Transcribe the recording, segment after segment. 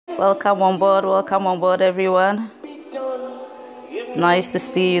Welcome on board, everyone. It's nice to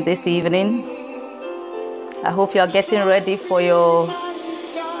see you this evening. I hope you are getting ready for your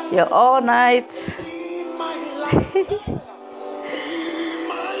all night.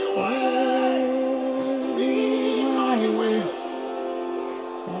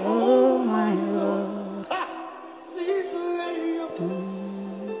 Oh my Lord.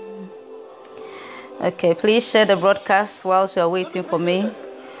 Okay, please share the broadcast whilst you are waiting for me.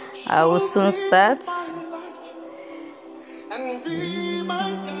 I will soon start. Be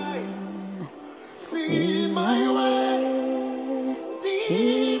my way, be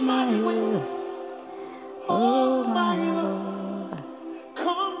my way, oh my Lord.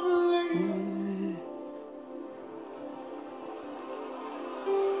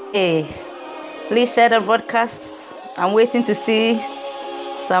 Hey, please share the broadcast. I'm waiting to see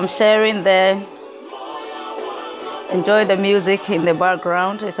some sharing there. Enjoy the music in the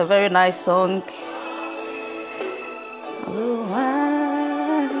background. It's a very nice song.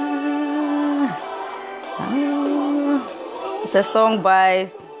 It's a song by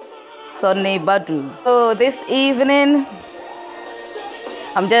Sonny Badu. So this evening,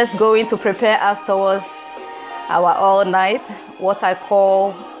 I'm just going to prepare us towards our all night, what I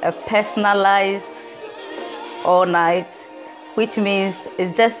call a personalized all night, which means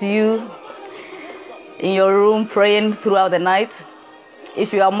it's just you in your room praying throughout the night.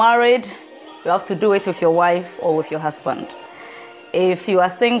 If you are married, you have to do it with your wife or with your husband. If you are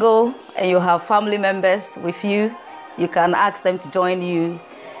single and you have family members with you, you can ask them to join you.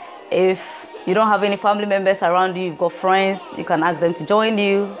 If you don't have any family members around you, you've got friends, you can ask them to join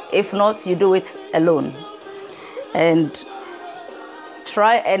you. If not, you do it alone. And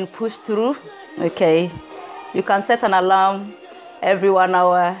try and push through, okay? You can set an alarm every 1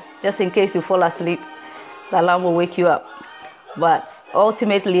 hour just in case you fall asleep. The alarm will wake you up. But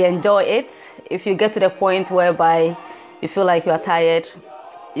ultimately enjoy it. If you get to the point whereby you feel like you are tired,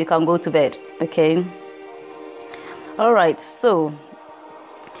 you can go to bed, okay? All right, so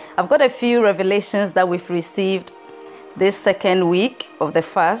I've got a few revelations that we've received this second week of the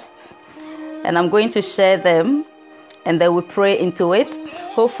fast, and I'm going to share them, and then we'll pray into it.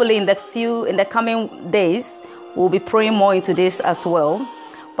 Hopefully in the coming days, we'll be praying more into this as well.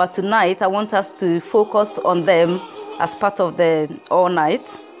 But tonight, I want us to focus on them as part of the all night.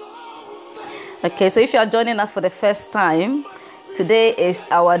 Okay, so if you are joining us for the first time, today is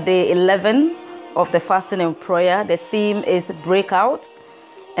our day 11 of the fasting and prayer. The theme is breakout,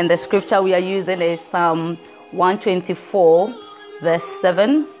 and the scripture we are using is Psalm 124, verse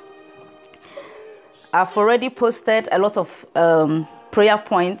 7. I've already posted a lot of prayer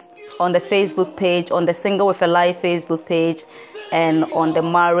points on the Facebook page, on the Single with a Life Facebook page, and on the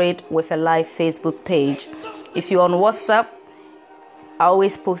Married with a Life Facebook page. If you're on WhatsApp, I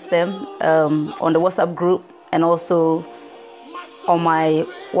always post them on the WhatsApp group and also on my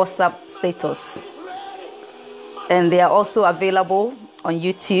WhatsApp status. And they are also available on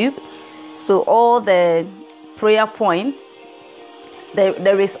YouTube. So all the prayer points,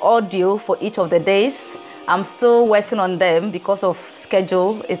 there is audio for each of the days. I'm still working on them because of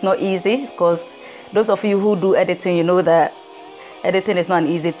schedule. It's not easy, because those of you who do editing, you know that editing is not an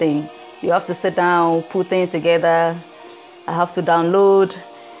easy thing. You have to sit down, put things together. I have to download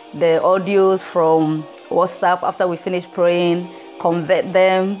the audios from WhatsApp after we finish praying, convert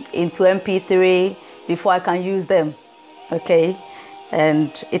them into MP3 before I can use them, okay?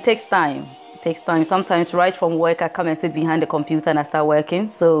 And it takes time. It takes time. Sometimes right from work, I come and sit behind the computer and I start working.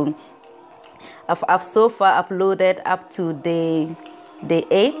 So I've so far uploaded up to day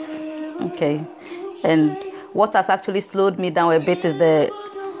 8, okay? And what has actually slowed me down a bit is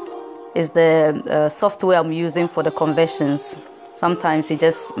the software I'm using for the conversions. Sometimes it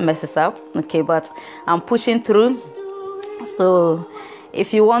just messes up, okay? But I'm pushing through. So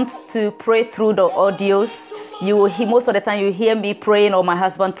if you want to pray through the audios, you will hear, most of the time you hear me praying or my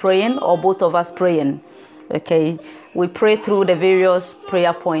husband praying or both of us praying, okay? We pray through the various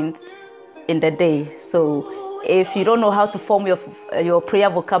prayer points in the day. So if you don't know how to form your prayer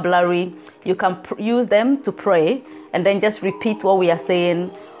vocabulary, you can use them to pray and then just repeat what we are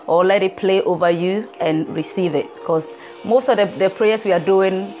saying, or let it play over you and receive it. Because most of the prayers we are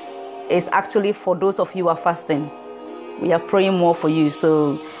doing is actually for those of you who are fasting. We are praying more for you.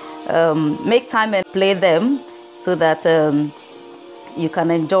 So make time and play them so that you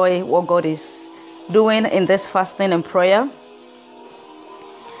can enjoy what God is doing in this fasting and prayer.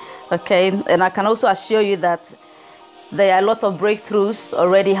 Okay, and I can also assure you that there are a lot of breakthroughs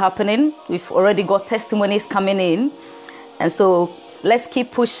already happening. We've already got testimonies coming in. And so let's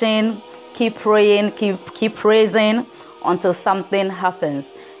keep pushing, keep praying, keep praising until something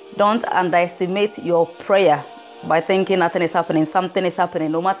happens. Don't underestimate your prayer by thinking nothing is happening. Something is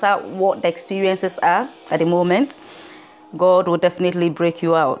happening. No matter what the experiences are at the moment, God will definitely break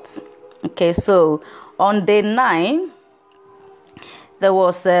you out. Okay, so on day 9, there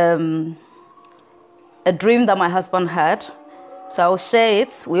was a dream that my husband had. So I'll share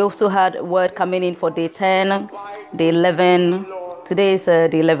it. We also had a word coming in for day 10, day 11. Today is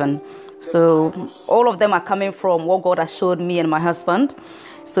day 11. So all of them are coming from what God has showed me and my husband.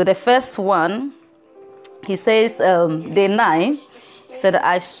 So the first one, he says, day 9, he said,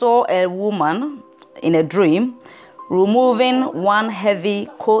 I saw a woman in a dream removing one heavy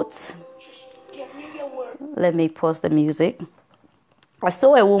coat. Let me pause the music. I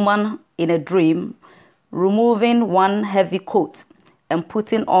saw a woman in a dream removing one heavy coat and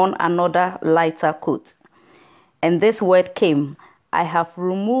putting on another lighter coat. And this word came, I have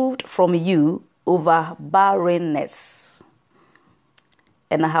removed from you over barrenness,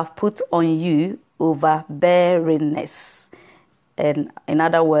 and I have put on you over barrenness, and in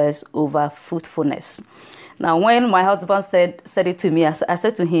other words, over fruitfulness. Now, when my husband said it to me, I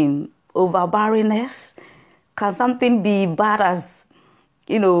said to him, over barrenness? Can something be bad as,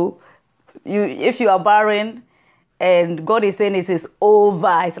 if you are barren and God is saying it is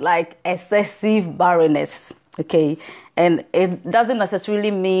over, it's like excessive barrenness, okay? And it doesn't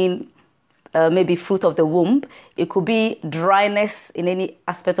necessarily mean maybe fruit of the womb. It could be dryness in any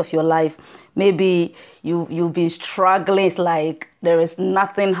aspect of your life. Maybe you've been struggling. It's like there is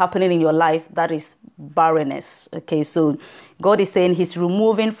nothing happening in your life. That is barrenness. Okay, so God is saying he's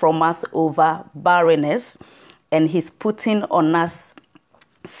removing from us over barrenness and he's putting on us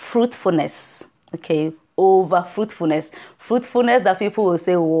fruitfulness. Okay, over fruitfulness. Fruitfulness that people will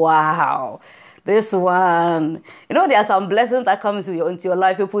say, wow, this one. There are some blessings that come into your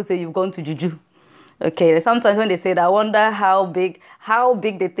life. People say you've gone to juju. Okay, sometimes when they say that, I wonder how big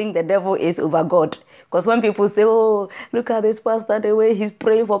they think the devil is over God. Because when people say, oh, look at this pastor, the way he's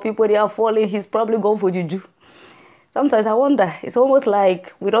praying for people, they are falling, he's probably gone for juju. Sometimes I wonder, it's almost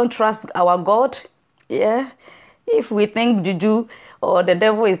like we don't trust our God. Yeah, if we think juju or the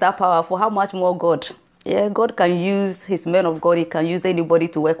devil is that powerful, how much more God? Yeah, God can use his men of God. He can use anybody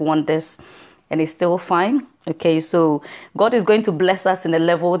to work wonders. And it's still fine. Okay, so God is going to bless us in a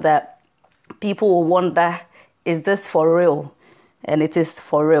level that people will wonder, is this for real? And it is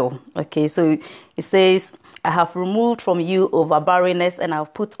for real. Okay, so it says, I have removed from you over barrenness and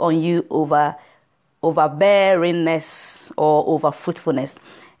I've put on you over barrenness or over fruitfulness.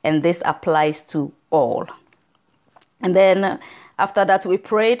 And this applies to all. And then after that, we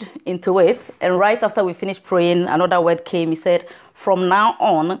prayed into it. And right after we finished praying, another word came. He said, from now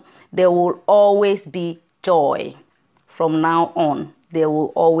on, there will always be joy. From now on, there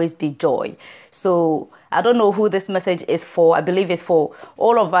will always be joy. So I don't know who this message is for. I believe it's for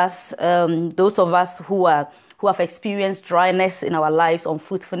all of us, those of us who have experienced dryness in our lives,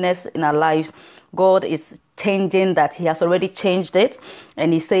 unfruitfulness in our lives. God is changing that. He has already changed it.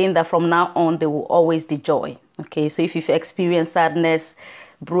 And he's saying that from now on, there will always be joy. Okay, so if you've experienced sadness,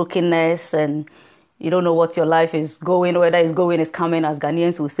 brokenness, and you don't know what your life is going, whether it's going, it's coming, as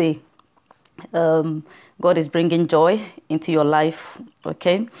Ghanaians will say, God is bringing joy into your life.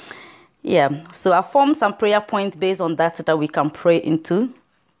 Okay, yeah. So I formed some prayer points based on that we can pray into.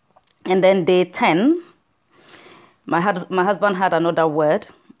 And then day 10, my husband had another word.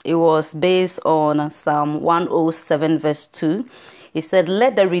 It was based on Psalm 107 verse 2. He said,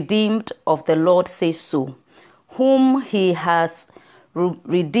 let the redeemed of the Lord say so, whom he hath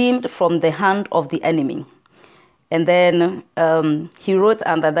redeemed from the hand of the enemy. And then he wrote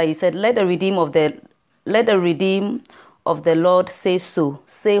under that, he said, let the redeemed of the Lord say so.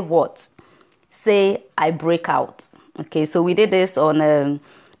 Say what? Say, I break out. Okay, so we did this on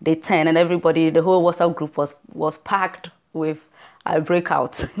day 10, and everybody, the whole WhatsApp group was packed with I break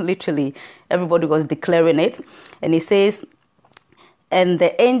out. Literally, everybody was declaring it. And he says, and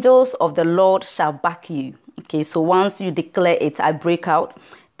the angels of the Lord shall back you. Okay, so once you declare it, I break out,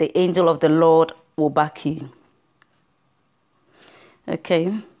 the angel of the Lord will back you.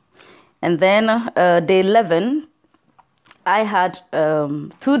 Okay, and then day 11, I had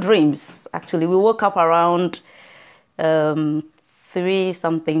 2 dreams. Actually, we woke up around 3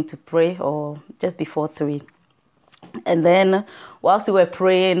 something to pray, or just before 3. And then whilst we were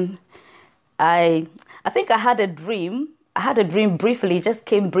praying, I think I had a dream. I had a dream briefly, just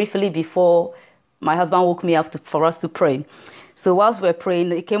came briefly before my husband woke me up for us to pray. So whilst we were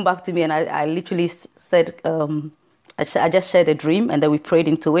praying, it came back to me, and I literally said, I just shared a dream, and then we prayed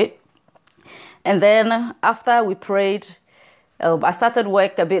into it. And then after we prayed, I started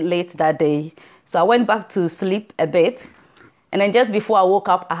work a bit late that day. So I went back to sleep a bit. And then just before I woke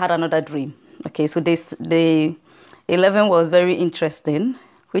up, I had another dream. Okay, so the 11 was very interesting,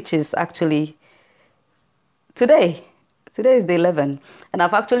 which is actually today. Today is the 11, and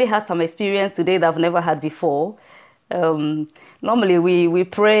I've actually had some experience today that I've never had before. Normally we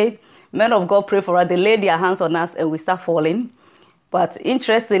pray, men of God pray for us, they lay their hands on us and we start falling. But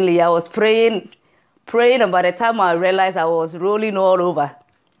interestingly, I was praying, and by the time I realized I was rolling all over.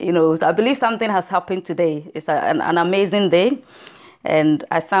 So I believe something has happened today. It's an amazing day, and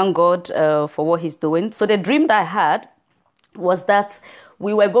I thank God for what He's doing. So the dream that I had was that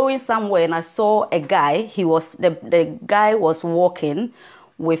we were going somewhere, and I saw a guy. The guy was walking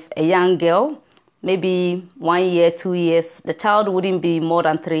with a young girl, maybe 1 year, 2 years. The child wouldn't be more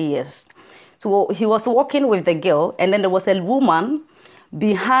than 3 years. So he was walking with the girl, and then there was a woman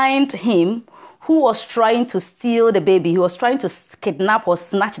behind him who was trying to steal the baby. He was trying to kidnap or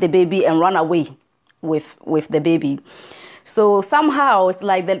snatch the baby and run away with the baby. So somehow it's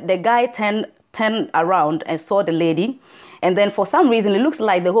like the guy turned around and saw the lady. And then for some reason, it looks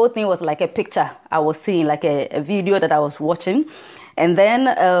like the whole thing was like a picture I was seeing, like a video that I was watching. And then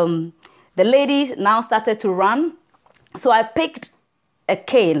the lady now started to run. So I picked a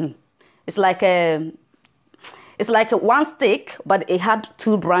cane. It's like one stick, but it had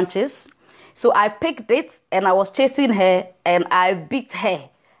 2 branches. So I picked it and I was chasing her and I beat her.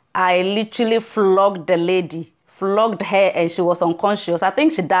 I literally flogged the lady, flogged her, and she was unconscious. I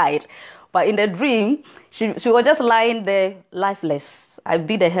think she died. But in the dream, she was just lying there lifeless. I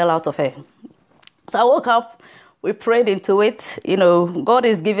beat the hell out of her. So I woke up, we prayed into it. God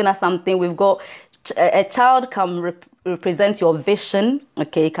is giving us something. We've got a child can represent your vision.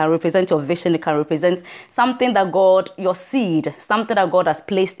 Okay, it can represent your vision. It can represent something that your seed, something that God has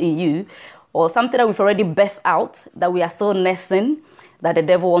placed in you, or something that we've already birthed out, that we are still nursing, that the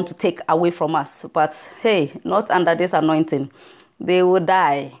devil wants to take away from us. But hey, not under this anointing. They will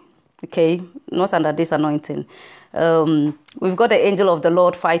die. Okay, not under this anointing. We've got the angel of the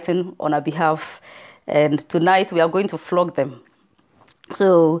Lord fighting on our behalf, and tonight we are going to flog them.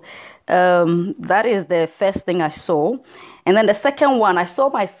 So that is the first thing I saw. And then the second one, I saw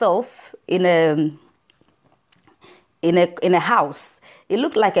myself in a house. It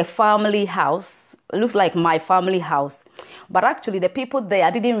looked like a family house. It looks like my family house. But actually, the people there,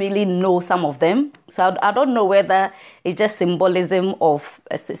 I didn't really know some of them. So I don't know whether it's just symbolic of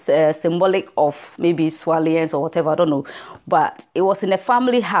maybe Swalians or whatever. I don't know. But it was in a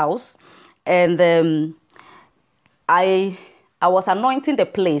family house. And I was anointing the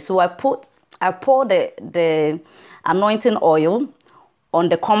place. So I poured the anointing oil on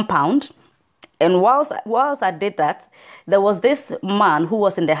the compound. And whilst I did that, there was this man who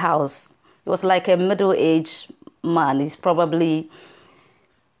was in the house. He was like a middle-aged man.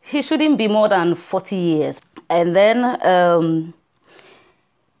 He shouldn't be more than 40 years. And then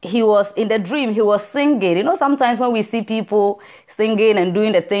he was, in the dream, he was singing. Sometimes when we see people singing and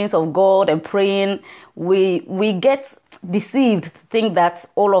doing the things of God and praying, we get deceived to think that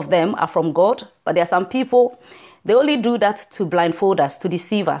all of them are from God. But there are some people, they only do that to blindfold us, to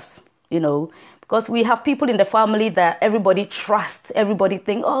deceive us, because we have people in the family that everybody trusts. Everybody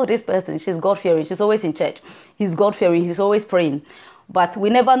think, oh, this person, she's God-fearing. She's always in church. He's God-fearing. He's always praying. But we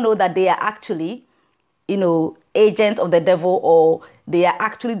never know that they are actually, agents of the devil, or they are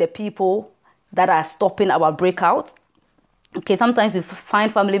actually the people that are stopping our breakout. Okay, sometimes you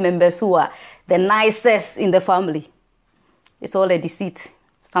find family members who are the nicest in the family. It's all a deceit.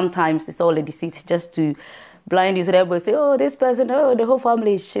 Sometimes it's all a deceit just to blind you. So everybody say, oh, this person, the whole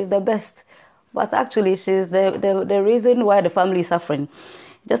family, she's the best. But actually, she's the reason why the family is suffering.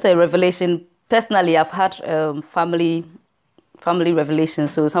 Just a revelation. Personally, I've had family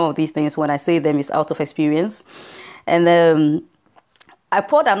revelations. So some of these things, when I say them, is out of experience. And I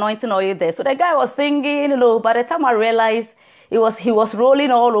poured anointing oil there. So the guy was singing, by the time I realized he was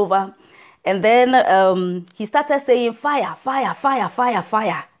rolling all over. And then he started saying, fire, fire, fire, fire,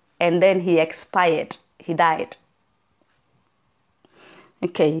 fire. And then he expired. He died.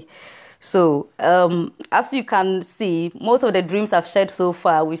 Okay. So, as you can see, most of the dreams I've shared so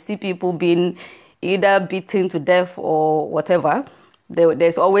far, we see people being either beaten to death or whatever.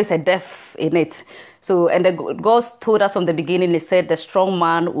 There's always a death in it. So, and God told us from the beginning, He said, the strong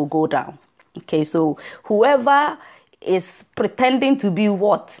man will go down. Okay, so whoever is pretending to be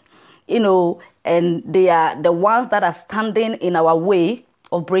what, and they are the ones that are standing in our way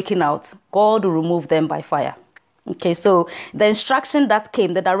of breaking out, God will remove them by fire. Okay, so the instruction that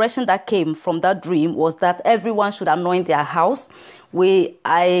came, the direction that came from that dream was that everyone should anoint their house.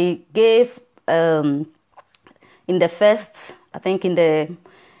 I gave in the first, I think in the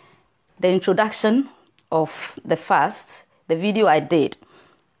introduction of the fast, the video I did,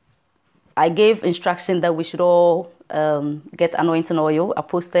 I gave instruction that we should all get anointing oil. I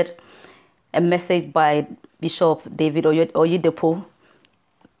posted a message by Bishop David Oyedepo,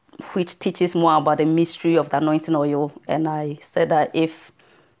 which teaches more about the mystery of the anointing oil. And I said that if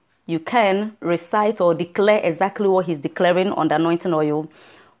you can recite or declare exactly what he's declaring on the anointing oil,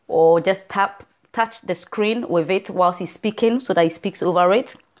 or just touch the screen with it whilst he's speaking so that he speaks over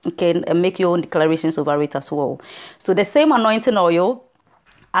it, okay, and make your own declarations over it as well. So the same anointing oil,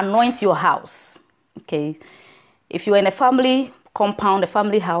 anoint your house. Okay, if you're in a family compound, a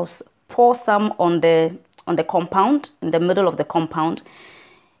family house, pour some on the compound, in the middle of the compound.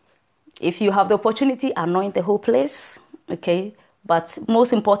 If you have the opportunity, anoint the whole place. Okay, but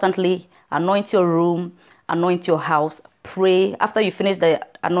most importantly, anoint your room, anoint your house. Pray after you finish the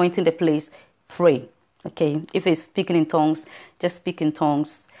anointing the place. Pray. Okay, if it's speaking in tongues, just speak in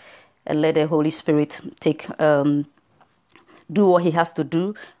tongues and let the Holy Spirit take do what he has to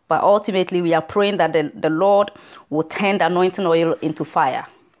do. But ultimately, we are praying that the Lord will turn the anointing oil into fire,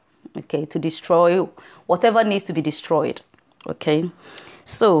 okay, to destroy whatever needs to be destroyed, okay?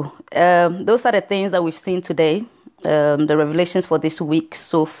 So those are the things that we've seen today, the revelations for this week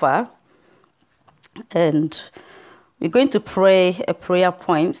so far. And we're going to pray a prayer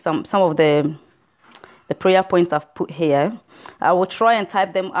point, some of the prayer points I've put here. I will try and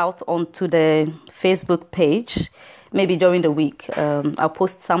type them out onto the Facebook page, maybe during the week. I'll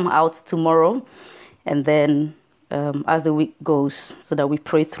post some out tomorrow, and then as the week goes, so that we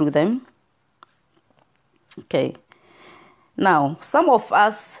pray through them. Okay. Now, some of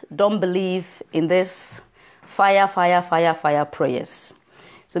us don't believe in this fire prayers.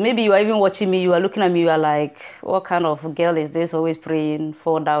 So maybe you are even watching me, you are looking at me, you are like, what kind of girl is this, always praying,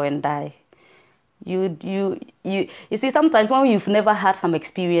 fall down and die? You see, sometimes when you've never had some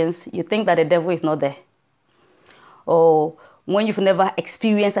experience, you think that the devil is not there. Or when you've never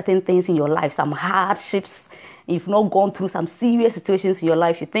experienced certain things in your life, some hardships, you've not gone through some serious situations in your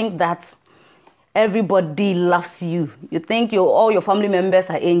life, you think that everybody loves you. You think all your family members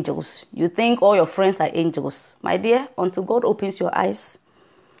are angels. You think all your friends are angels. My dear, until God opens your eyes,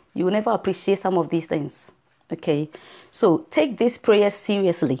 you will never appreciate some of these things. Okay? So take this prayer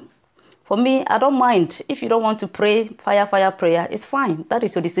seriously. For me, I don't mind. If you don't want to pray fire prayer, it's fine. That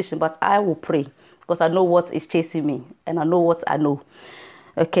is your decision. But I will pray because I know what is chasing me and I know what I know.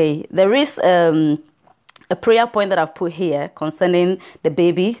 Okay? There is a prayer point that I've put here concerning the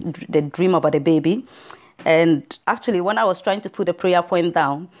baby, the dream about the baby. And actually, when I was trying to put the prayer point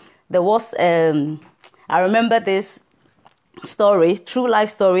down, there was, I remember this story, true life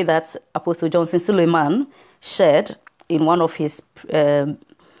story that Apostle Johnson Suleiman shared in one of his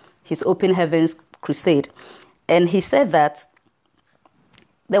Open Heavens crusade. And he said that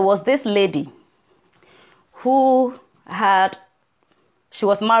there was this lady who she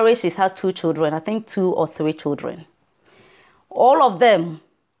was married, she had 2 children, I think 2 or 3 children. All of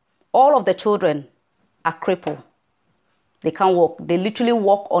the children are crippled. They can't walk. They literally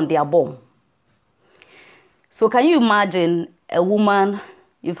walk on their bum. So can you imagine a woman,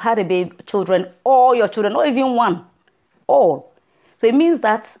 you've had a baby, children, all your children, not even one, all. So it means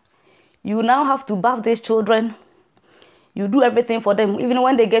that you now have to bath these children. You do everything for them, even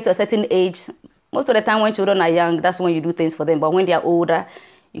when they get to a certain age. Most of the time when children are young, that's when you do things for them. But when they are older,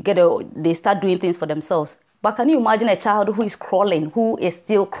 they start doing things for themselves. But can you imagine a child who is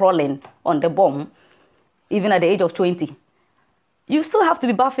still crawling on the bum, even at the age of 20? You still have to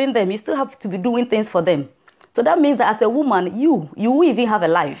be bathing them. You still have to be doing things for them. So that means that as a woman, you will even have a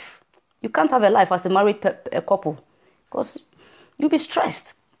life. You can't have a life as a married couple because you'll be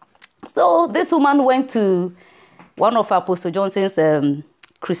stressed. So this woman went to one of Apostle Johnson's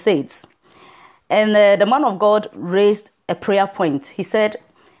crusades. And the man of God raised a prayer point. He said,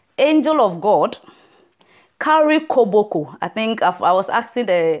 Angel of God, carry koboko. I think I was asking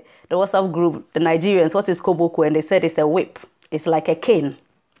the WhatsApp group, the Nigerians, what is koboko? And they said it's a whip. It's like a cane.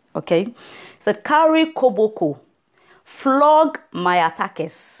 Okay? He said, carry koboko. Flog my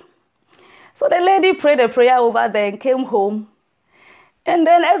attackers. So the lady prayed a prayer over there and came home. And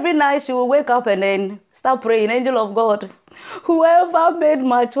then every night she will wake up and then start praying, Angel of God, whoever made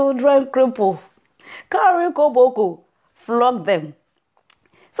my children cripple, carry koboko, flog them.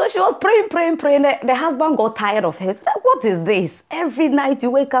 So she was praying. The husband got tired of her. He said, what is this? Every night you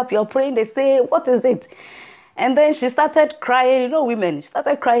wake up, you're praying, they say, what is it? And then she started crying. You know, women, she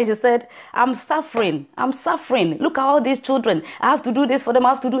started crying. She said, I'm suffering. Look at all these children. I have to do this for them. I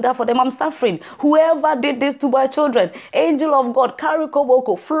have to do that for them. I'm suffering. Whoever did this to my children, Angel of God, carry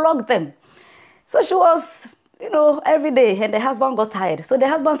koboko, flog them. So she was, every day, and the husband got tired. So the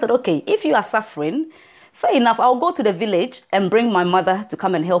husband said, okay, if you are suffering, fair enough, I'll go to the village and bring my mother to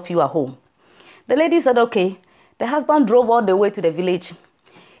come and help you at home. The lady said, okay. The husband drove all the way to the village.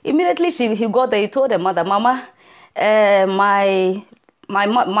 Immediately he got there, he told the mother, Mama, my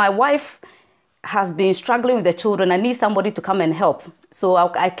wife has been struggling with the children. I need somebody to come and help. So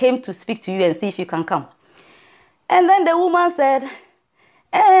I came to speak to you and see if you can come. And then the woman said,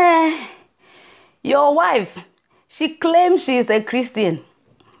 your wife, she claims she is a Christian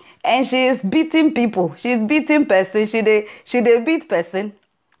and she is beating people. She's beating person. She beat person.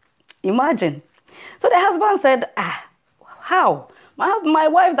 Imagine. So the husband said, how? My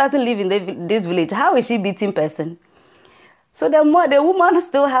wife doesn't live in this village. How is she beating person? So the woman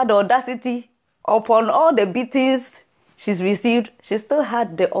still had the audacity upon all the beatings she's received. She still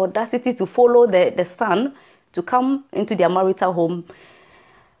had the audacity to follow the son to come into their marital home,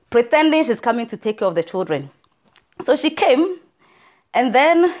 pretending she's coming to take care of the children. So she came, and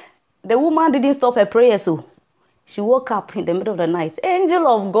then the woman didn't stop her prayer. So she woke up in the middle of the night. Angel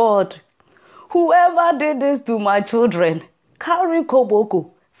of God, whoever did this to my children, carry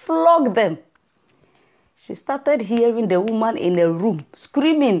koboko, flog them. She started hearing the woman in the room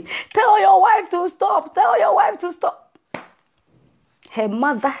screaming, tell your wife to stop, tell your wife to stop. Her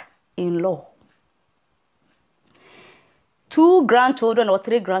mother-in-law, 2 grandchildren or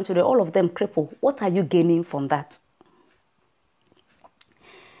 3 grandchildren, all of them crippled. What are you gaining from that?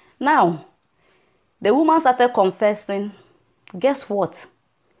 Now, the woman started confessing. Guess what?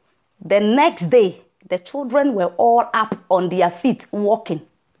 The next day, the children were all up on their feet walking.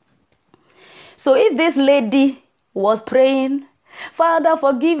 So if this lady was praying, Father,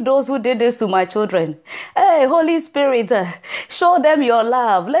 forgive those who did this to my children. Hey, Holy Spirit, show them your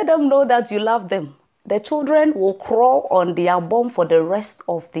love. Let them know that you love them. The children will crawl on their bum for the rest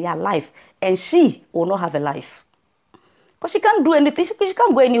of their life. And she will not have a life. Because she can't do anything. She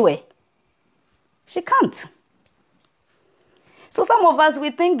can't go anywhere. She can't. So some of us,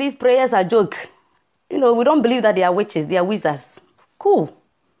 we think these prayers are joke. We don't believe that they are witches. They are wizards. Cool.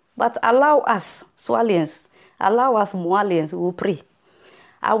 But allow us, Swalians, allow us, Moalians, who will pray.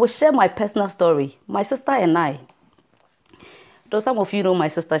 I will share my personal story. My sister and I, though some of you know my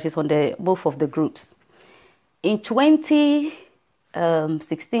sister, she's on both of the groups. In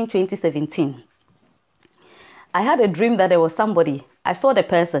 2016, 2017, I had a dream that there was somebody. I saw the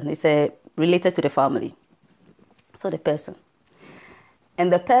person. It's related to the family. I saw the person.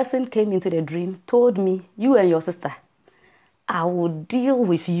 And the person came into the dream, told me, you and your sister, I will deal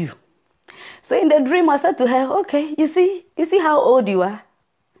with you. So in the dream, I said to her, okay, you see how old you are?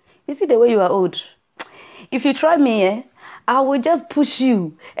 You see the way you are old? If you try me, I will just push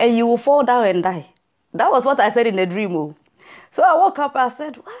you and you will fall down and die. That was what I said in the dream. Oh. So I woke up and I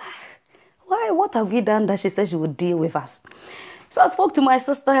said, why? What have we done that she said she would deal with us? So I spoke to my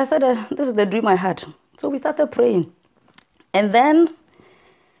sister. I said, this is the dream I had. So we started praying. And then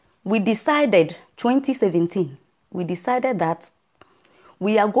we decided, 2017, we decided that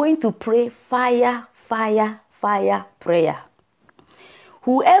we are going to pray fire, fire, fire prayer.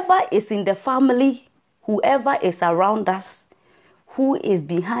 Whoever is in the family, whoever is around us, who is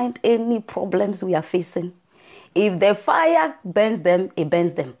behind any problems we are facing, if the fire burns them, it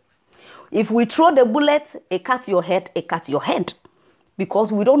burns them. If we throw the bullet, it cuts your head, it cuts your head.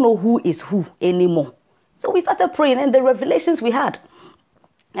 Because we don't know who is who anymore. So we started praying, and the revelations we had.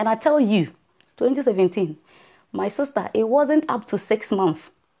 And I tell you, 2017, my sister, it wasn't up to 6 months.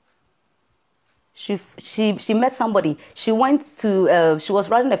 She met somebody. She went to, she was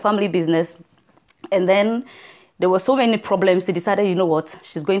running a family business. And then there were so many problems. She decided, you know what,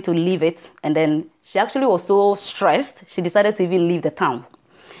 she's going to leave it. And then she actually was so stressed, she decided to even leave the town.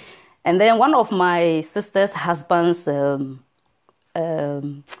 And then one of my sister's husband's, so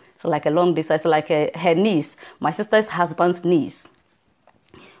like a long distance, like her niece, my sister's husband's niece,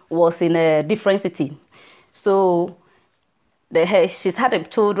 was in a different city. So she's had the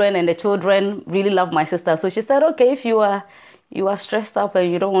children, and the children really love my sister. So she said, okay, if you are stressed up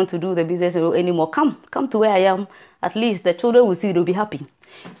and you don't want to do the business anymore, come to where I am. At least the children will see, they'll be happy.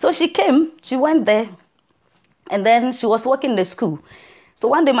 So she came, she went there, and then she was working in the school. So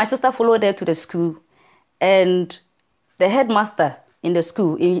one day my sister followed her to the school, and the headmaster in the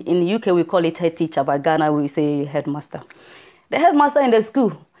school, in the UK we call it head teacher, but Ghana we say headmaster. The headmaster in the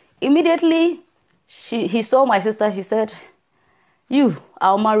school, immediately he saw my sister, she said,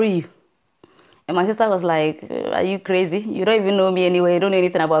 I'll marry you. And my sister was like, are you crazy? You don't even know me anyway. You don't know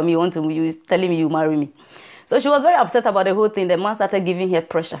anything about me. You telling me you marry me. So she was very upset about the whole thing. The man started giving her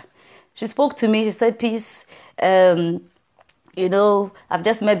pressure. She spoke to me. She said, peace, I've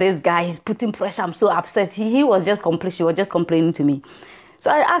just met this guy. He's putting pressure. I'm so upset. She was just complaining to me. So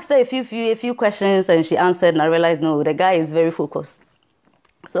I asked her a few questions, and she answered, and I realized, no, the guy is very focused.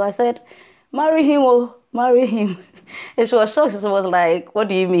 So I said, marry him, oh, marry him. And she was shocked. She was like, what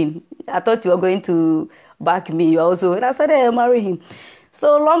do you mean? I thought you were going to back me also. And I said, hey, marry him.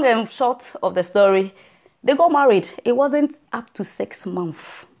 So long and short of the story, they got married. It wasn't up to 6 months.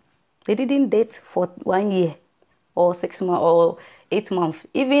 They didn't date for 1 year or 6 months or 8 months.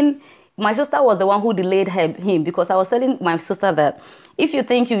 Even my sister was the one who delayed him, because I was telling my sister that if you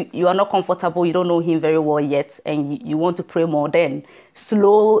think you are not comfortable, you don't know him very well yet, and you want to pray more, then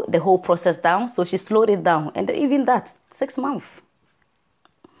slow the whole process down. So she slowed it down. And even that, 6 months.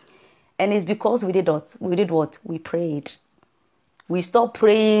 And it's because we did what? We prayed. We stopped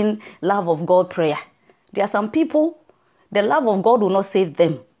praying love of God prayer. There are some people, the love of God will not save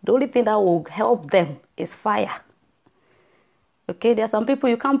them. The only thing that will help them is fire. Okay, there are some people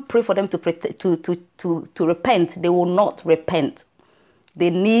you can't pray for them to repent. They will not repent. They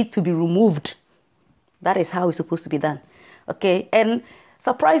need to be removed. That is how it's supposed to be done. Okay, and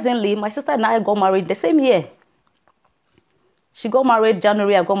surprisingly, my sister and I got married the same year. She got married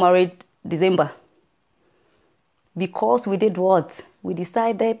January, I got married December. Because we did what? We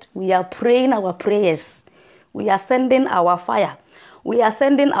decided we are praying our prayers. We are sending our fire. We are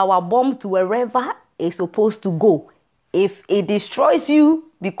sending our bomb to wherever it's supposed to go. If it destroys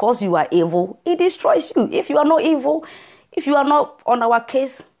you because you are evil, it destroys you. If you are not evil, if you are not on our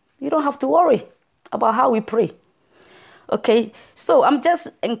case, you don't have to worry about how we pray. Okay, so I'm just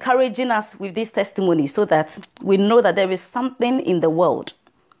encouraging us with this testimony so that we know that there is something in the world.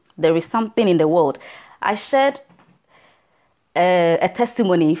 There is something in the world. I shared a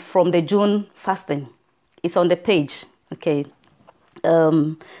testimony from the June fasting. It's on the page. Okay.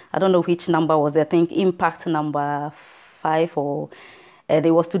 I don't know which number was it. I think impact number 5, or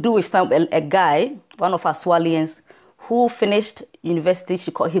it was to do with a guy, one of our Swalians, who finished university.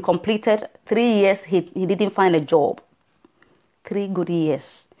 He completed 3 years. He didn't find a job. 3 good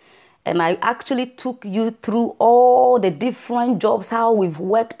years. And I actually took you through all the different jobs, how I've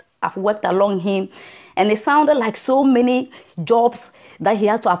worked along him. And it sounded like so many jobs that he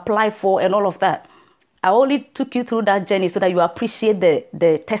had to apply for and all of that. I only took you through that journey so that you appreciate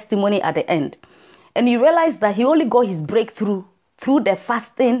the testimony at the end. And you realize that he only got his breakthrough through the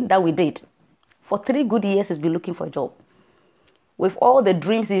fasting that we did. For 3 good years, he's been looking for a job. With all the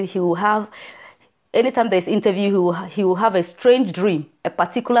dreams he will have, anytime there's interview, he will have a strange dream, a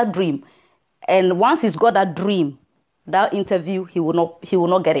particular dream. And once he's got that dream, that interview, he will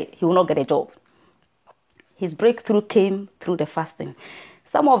not get it. He will not get a job. His breakthrough came through the fasting.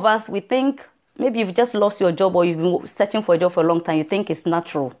 Some of us, we think, maybe you've just lost your job or you've been searching for a job for a long time. You think it's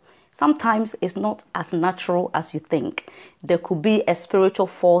natural. Sometimes it's not as natural as you think. There could be a spiritual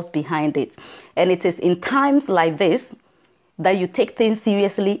force behind it. And it is in times like this that you take things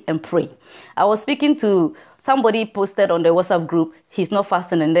seriously and pray. I was speaking to somebody, posted on the WhatsApp group, he's not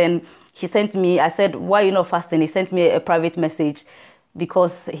fasting. And then he sent me, I said, why are you not fasting? He sent me a private message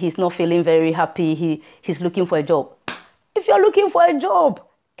because he's not feeling very happy. He's looking for a job. If you're looking for a job,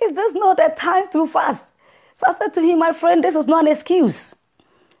 is this not a time to fast? So I said to him, my friend, this is not an excuse.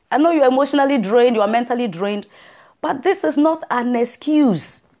 I know you're emotionally drained, you are mentally drained, but this is not an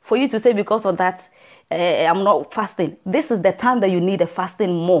excuse for you to say because of that, I'm not fasting. This is the time that you need a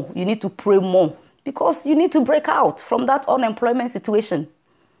fasting more. You need to pray more because you need to break out from that unemployment situation.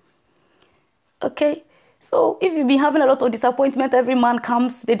 Okay? So if you've been having a lot of disappointment, every man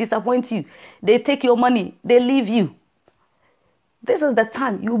comes, they disappoint you. They take your money, they leave you. This is the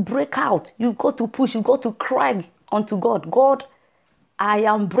time you break out. You go to push, you go to cry unto God. God, I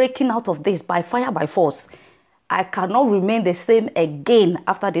am breaking out of this by fire, by force. I cannot remain the same again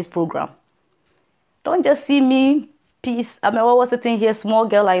after this program. Don't just see me, peace. Amewowor sitting here, small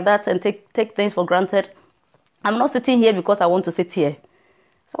girl like that, and take things for granted. I'm not sitting here because I want to sit here.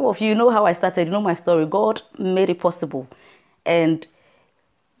 Some of you know how I started, you know my story. God made it possible. And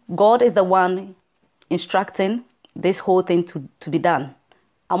God is the one instructing this whole thing to be done.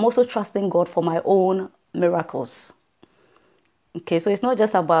 I'm also trusting God for my own miracles. Okay, so it's not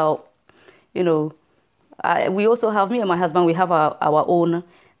just about, we also have, me and my husband, we have our own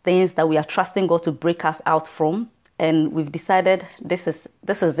things that we are trusting God to break us out from. And we've decided this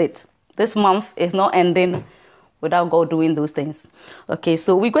is it. This month is not ending without God doing those things. Okay,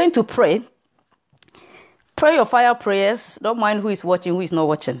 so we're going to pray. Pray your fire prayers. Don't mind who is watching, who is not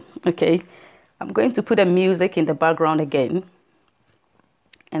watching. Okay, I'm going to put the music in the background again.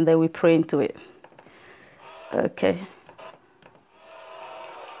 And then we pray into it. Okay.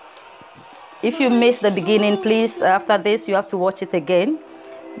 If you missed the beginning, please, after this, you have to watch it again.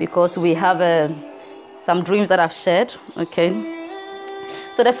 Because we have some dreams that I've shared. Okay.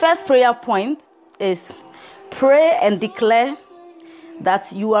 So the first prayer point is pray and declare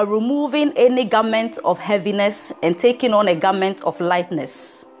that you are removing any garment of heaviness and taking on a garment of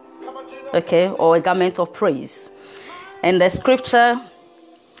lightness, okay, or a garment of praise. And the scripture,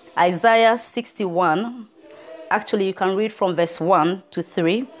 Isaiah 61, actually you can read from verse 1 to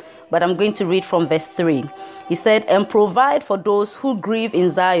 3, but I'm going to read from verse 3. He said, and provide for those who grieve in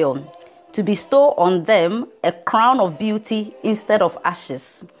Zion, to bestow on them a crown of beauty instead of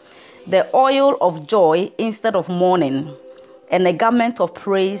ashes, the oil of joy instead of mourning, and a garment of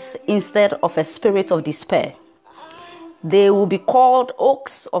praise instead of a spirit of despair. They will be called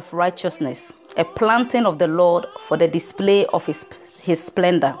oaks of righteousness, a planting of the Lord for the display of his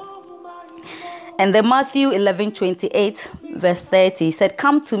splendor. And then Matthew 11:28, verse 30, he said,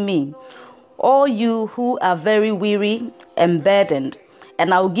 come to me, all you who are very weary and burdened,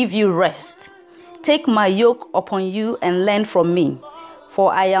 and I will give you rest. Take my yoke upon you and learn from me,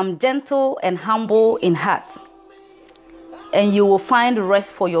 for I am gentle and humble in heart, and you will find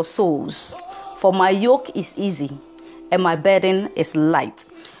rest for your souls. For my yoke is easy and my burden is light.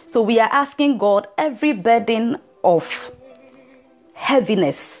 So we are asking God, every burden of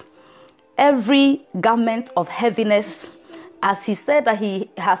heaviness, every garment of heaviness, as he said that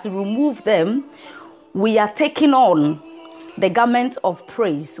he has removed them, we are taking on the garment of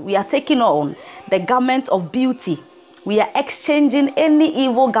praise. We are taking on the garment of beauty. We are exchanging any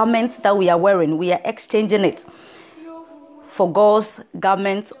evil garment that we are wearing. We are exchanging it for God's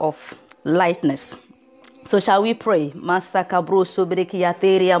garment of lightness. So shall we pray? Master kabro sobrekia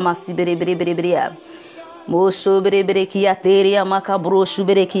teria masiberebreberea. Mo sobreberekia teria makabro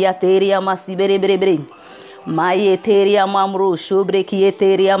sobrekia teria masiberebre. Maye teria mamro sobrekia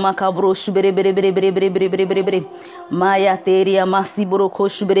teria makabro sobreberebreberebreberebreberebreberebere. Maya teria masibroko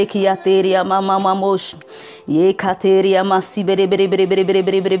sobrekia teria mama mamosh. Ye kateria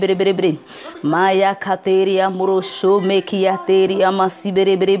masibereberebreberebreberebreberebere. Maya kateria murosho mekia teria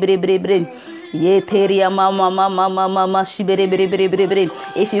masibereberebreberebere.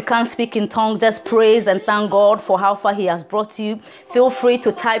 If you can't speak in tongues, just praise and thank God for how far he has brought you. Feel free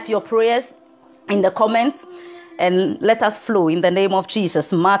to type your prayers in the comments and let us flow in the name of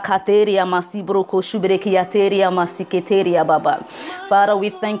Jesus. Father, we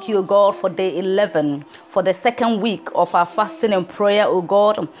thank you, God, for day 11, for the second week of our fasting and prayer, oh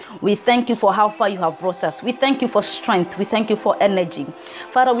God. We thank you for how far you have brought us. We thank you for strength. We thank you for energy.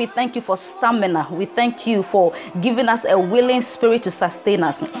 Father, we thank you for stamina. We thank you for giving us a willing spirit to sustain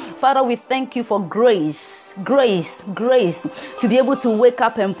us. Father, we thank you for grace to be able to wake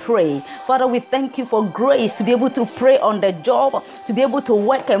up and pray. Father, we thank you for grace to be able to pray on the job, to be able to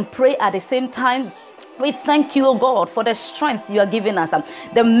work and pray at the same time. We thank you, oh God, for the strength you are giving us,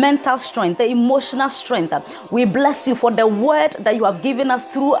 the mental strength, the emotional strength. We bless you for the word that you have given us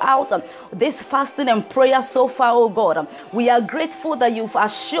throughout this fasting and prayer so far, oh God. We are grateful that you've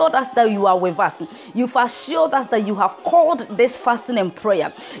assured us that you are with us. You've assured us that you have called this fasting and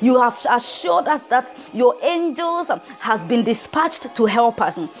prayer. You have assured us that your angels has been dispatched to help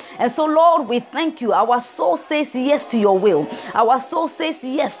us. And so, Lord, we thank you. Our soul says yes to your will. Our soul says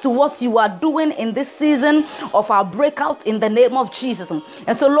yes to what you are doing in this season of our breakout in the name of Jesus. And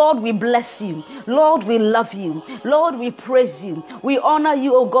so, Lord, we bless you. Lord, we love you. Lord, we praise you. We honor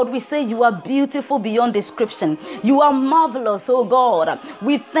you, oh God. We say you are beautiful beyond description. You are marvelous, oh God.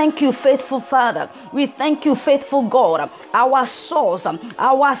 We thank you, faithful Father. We thank you, faithful God. Our source,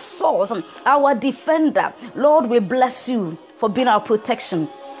 our defender. Lord, we bless you for being our protection.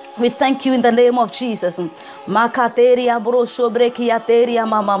 We thank you in the name of Jesus. Makateria brosho brekiateria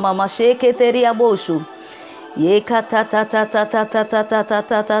mama mama sheketeria bosho. Yeka ta ta ta ta ta ta ta ta ta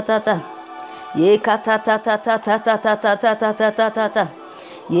ta ta ta ta. Yeka ta ta ta ta ta ta ta ta ta ta ta ta ta ta.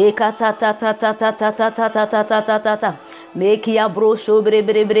 Yeka ta ta ta ta ta ta ta ta ta ta ta ta ta ta. Mekia brosho bre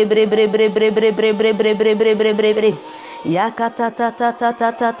bre bre bre bre bre bre bre bre bre bre bre bre bre bre bre. Yaka ta ta ta ta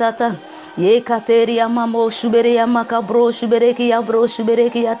ta ta ta ta. Ye kateria mamo shuberia makabro shubereki ya bro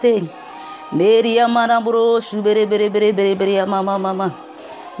shubereki yate. Meria mana bro shubere bere bere bere bere mama mama.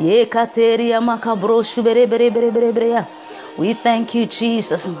 Ye kateria makabro shubere bere bere bere bere ya. We thank you,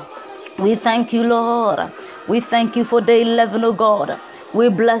 Jesus. We thank you, Lord. We thank you for day 11, oh God. We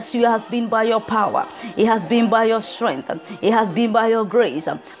bless you. It has been by your power. It has been by your strength. It has been by your grace.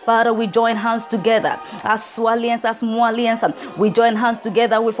 Father, we join hands together as Swalians, as Mwalians. We join hands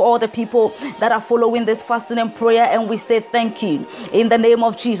together with all the people that are following this fasting and prayer, and we say thank you in the name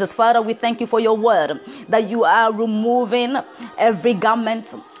of Jesus. Father, we thank you for your word, that you are removing every garment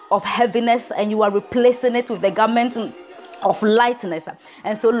of heaviness and you are replacing it with the garment of lightness.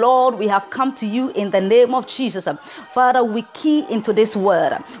 And so, Lord, we have come to you in the name of Jesus. Father, we key into this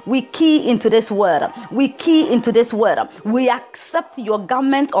word. We key into this word. We key into this word. We accept your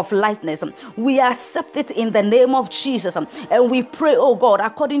garment of lightness. We accept it in the name of Jesus. And we pray, oh God,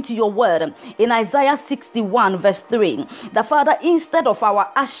 according to your word in Isaiah 61 verse 3, that Father, instead of our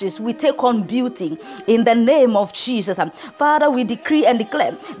ashes, we take on beauty in the name of Jesus. Father, we decree and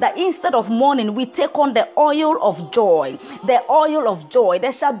declare that instead of mourning, we take on the oil of joy. The oil of joy.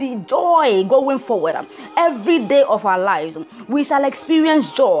 There shall be joy going forward. Every day of our lives, we shall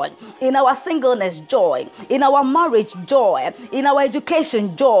experience joy. In our singleness, joy. In our marriage, joy. In our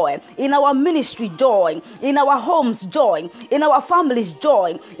education, joy. In our ministry, joy. In our homes, joy. In our families,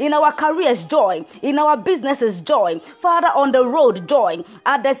 joy. In our careers, joy. In our businesses, joy. Father, on the road, joy.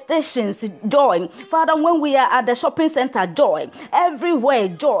 At the stations, joy. Father, when we are at the shopping center, joy. Everywhere,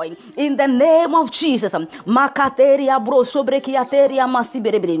 joy. In the name of Jesus. Makateria bro sobrekiateria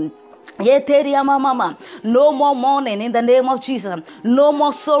masiberebrim. No more mourning in the name of Jesus. No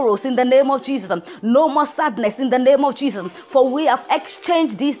more sorrows in the name of Jesus. No more sadness in the name of Jesus. For we have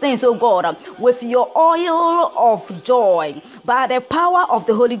exchanged these things, oh God, with your oil of joy by the power of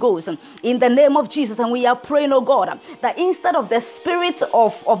the Holy Ghost in the name of Jesus. And we are praying, oh God, that instead of the spirit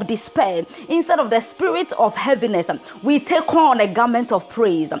of despair, instead of the spirit of heaviness, we take on a garment of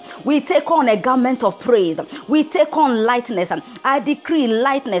praise. We take on a garment of praise. We take on lightness. I decree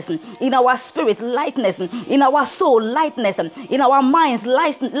lightness in our spirit, lightness in our soul, lightness in our minds,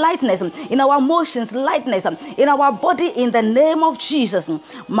 lightness in our emotions, lightness in our body in the name of Jesus.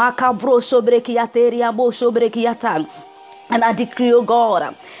 And I decree, oh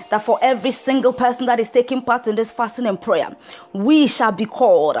God, that for every single person that is taking part in this fasting and prayer, we shall be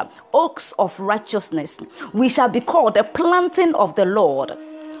called oaks of righteousness. We shall be called the planting of the Lord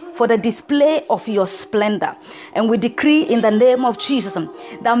for the display of your splendor. And we decree in the name of Jesus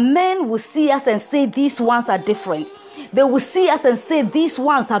that men will see us and say these ones are different. They will see us and say these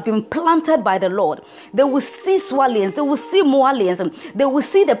ones have been planted by the Lord. They will see Swalians, they will see Moalians, they will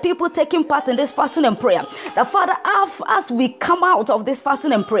see the people taking part in this fasting and prayer. That Father, as we come out of this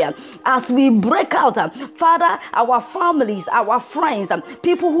fasting and prayer, as we break out, Father, our families, our friends,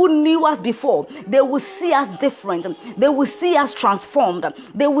 people who knew us before, they will see us different. They will see us transformed.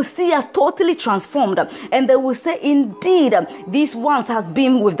 They will see us totally transformed. And they will say, indeed, these ones has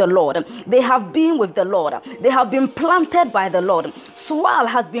been with the Lord. They have been with the Lord. They have been planted by the Lord. Swal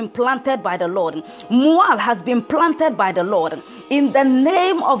has been planted by the Lord. Moal has been planted by the Lord. In the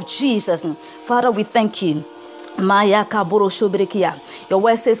name of Jesus, Father, we thank you. Your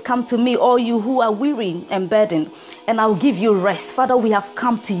word says, come to me, all you who are weary and burdened, and I'll give you rest. Father, we have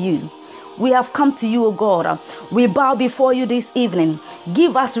come to you. We have come to you, O God. We bow before you this evening.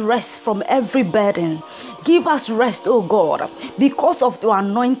 Give us rest from every burden. Give us rest, oh God, because of your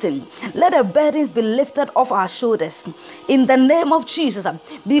anointing. Let the burdens be lifted off our shoulders. In the name of Jesus,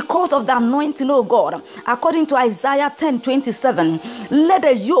 because of the anointing, oh God, according to Isaiah 10:27, let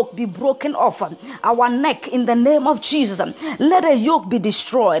the yoke be broken off our neck in the name of Jesus. Let the yoke be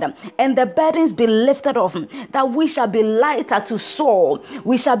destroyed and the burdens be lifted off, that we shall be lighter to soar.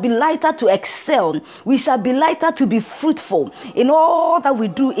 We shall be lighter to excel. We shall be lighter to be fruitful in all that we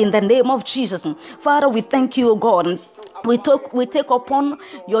do in the name of Jesus. Father, we thank you, O God. We take upon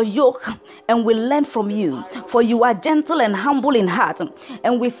your yoke and we learn from you, for you are gentle and humble in heart,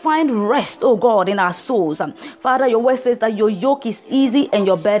 and we find rest, oh God, in our souls. Father, your word says that your yoke is easy and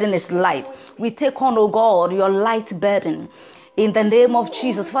your burden is light. We take on, oh God, your light burden in the name of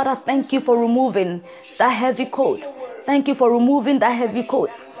Jesus. Father, thank you for removing that heavy coat. Thank you for removing that heavy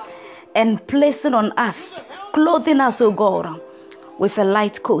coat and placing on us, clothing us, oh God, with a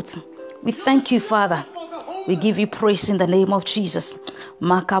light coat. We thank you, Father. We give you praise in the name of Jesus.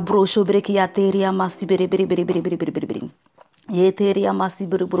 Makabro shobreki ateria masibere bere bere bere bere bere bere. Yeteria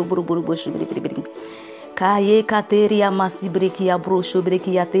masibere buru buru buru buru shobreki bere bere. Kaye kateria masibreki abro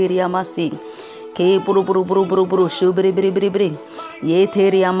shobreki ateria masi. Ke buru buru buru buru buru shobreki bere bere bere.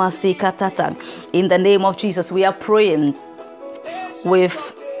 Yeteria masi katata. In the name of Jesus, we are praying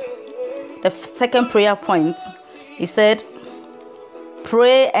with the second prayer point. He said,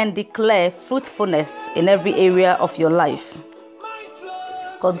 pray and declare fruitfulness in every area of your life.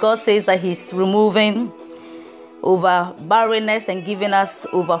 Because God says that He's removing over barrenness and giving us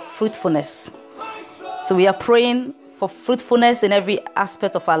over fruitfulness. So we are praying for fruitfulness in every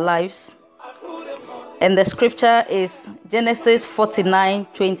aspect of our lives. And the scripture is Genesis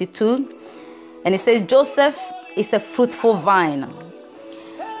 49:22. And it says, Joseph is a fruitful vine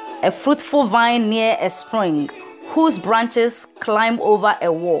near a spring, whose branches climb over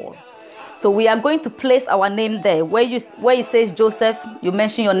a wall. So we are going to place our name there. Where it says Joseph, you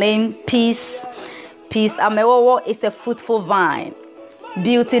mention your name. Peace. Amewowor is a fruitful vine.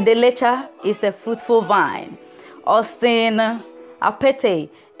 Beauty Delecha is a fruitful vine. Austin Apete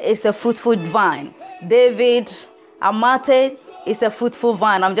is a fruitful vine. David Amate is a fruitful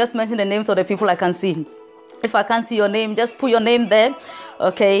vine. I'm just mentioning the names of the people I can see. If I can't see your name, just put your name there.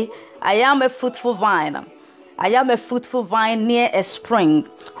 Okay. I am a fruitful vine. I am a fruitful vine near a spring,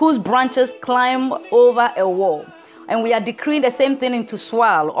 whose branches climb over a wall. And we are decreeing the same thing into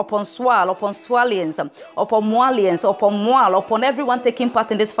swal, upon swallians, upon moalians, upon moal, upon everyone taking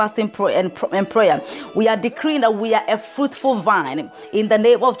part in this fasting and prayer. We are decreeing that we are a fruitful vine in the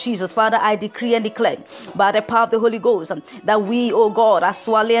name of Jesus. Father, I decree and declare by the power of the Holy Ghost that we, oh God, as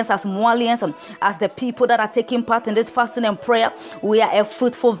swallians, as moalians, as the people that are taking part in this fasting and prayer, we are a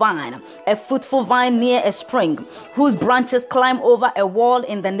fruitful vine near a spring, whose branches climb over a wall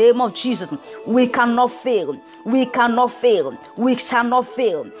in the name of Jesus. We cannot fail. We cannot fail. We shall not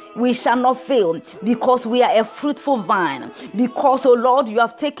fail. We shall not fail because we are a fruitful vine. Because, oh Lord, you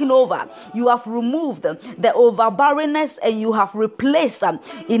have taken over. You have removed the overbarrenness and you have replaced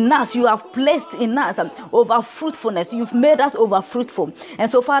in us. You have placed in us over fruitfulness. You've made us over fruitful. And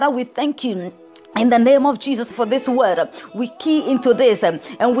so, Father, we thank you. In the name of Jesus, for this word, we key into this and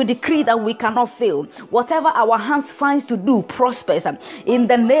we decree that we cannot fail. Whatever our hands finds to do prospers. In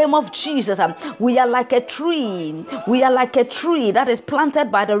the name of Jesus, we are like a tree. We are like a tree that is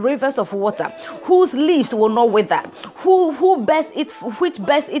planted by the rivers of water, whose leaves will not wither, which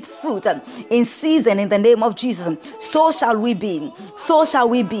bears its fruit in season. In the name of Jesus, so shall we be. So shall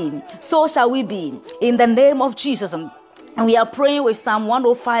we be. So shall we be. In the name of Jesus. And we are praying with Psalm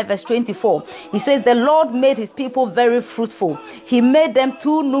 105 verse 24. He says, the Lord made his people very fruitful. He made them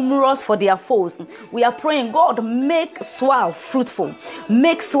too numerous for their foes. We are praying, God, make swal fruitful.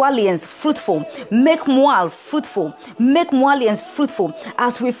 Make swallians fruitful. Make moal fruitful. Make moalians fruitful.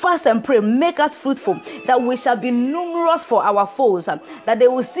 As we fast and pray, make us fruitful, that we shall be numerous for our foes, that they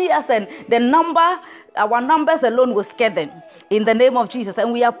will see us and our numbers alone will scare them. In the name of Jesus.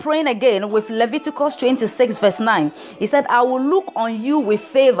 And we are praying again with Leviticus 26 verse 9. He said, I will look on you with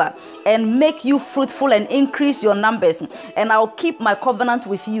favor and make you fruitful and increase your numbers, and I'll keep my covenant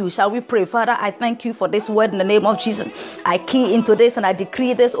with you. Shall we pray? Father, I thank you for this word in the name of Jesus. I key into this and I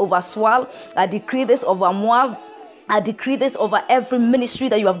decree this over Swal. I decree this over Moab. I decree this over every ministry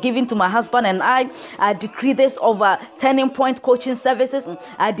that you have given to my husband and I. I decree this over Turning Point Coaching Services.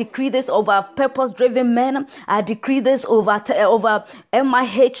 I decree this over Purpose-Driven Men. I decree this over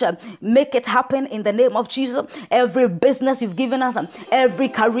MIH. Make it happen in the name of Jesus. Every business you've given us, every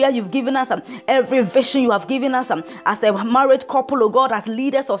career you've given us, every vision you have given us, as a married couple, oh God, as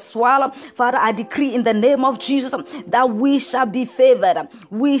leaders of Swallow, Father, I decree in the name of Jesus that we shall be favored.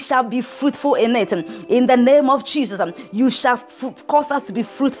 We shall be fruitful in it. In the name of Jesus. You shall cause us to be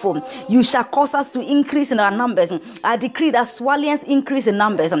fruitful. You shall cause us to increase in our numbers. I decree that Swallians increase in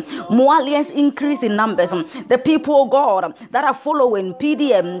numbers. Moalians increase in numbers. The people, oh God, that are following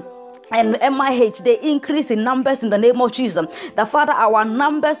PDM and MIH, they increase in numbers in the name of Jesus. The Father, our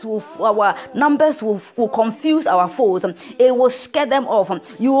numbers will confuse our foes. It will scare them off.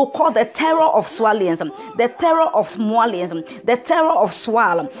 You will call the terror of Swallians, the terror of Moalians, the terror of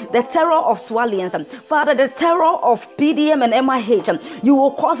Swal, the terror of Swallians. Father, the terror of PDM and MIH, you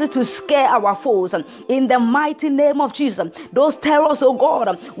will cause it to scare our foes in the mighty name of Jesus. Those terrors, oh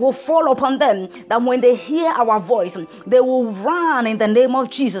God, will fall upon them, that when they hear our voice, they will run in the name of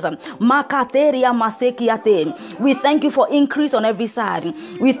Jesus. We thank you for increase on every side.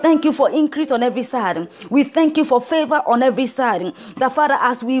 We thank you for increase on every side. We thank you for favor on every side. That Father,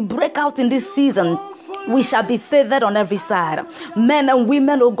 as we break out in this season, we shall be favored on every side. Men and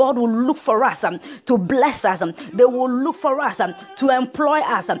women, oh God, will look for us to bless us. They will look for us to employ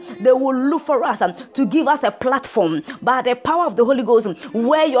us. They will look for us to give us a platform by the power of the Holy Ghost,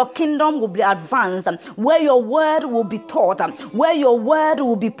 where your kingdom will be advanced, where your word will be taught, where your word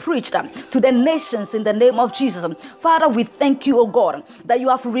will be preached to the nations in the name of Jesus. Father, we thank you, oh God, that you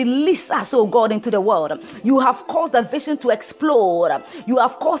have released us, oh God, into the world. You have caused the vision to explode. You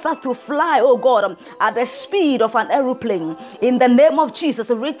have caused us to fly, oh God, at the speed of an aeroplane in the name of Jesus,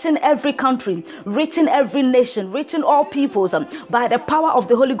 reaching every country, reaching every nation, reaching all peoples by the power of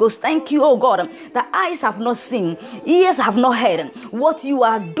the Holy Ghost. Thank you, oh God, that eyes have not seen, ears have not heard what you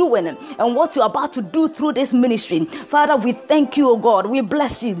are doing and what you are about to do through this ministry. Father, we thank you, oh God. We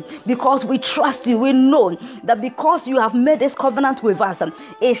bless you because we trust you. We know that because you have made this covenant with us,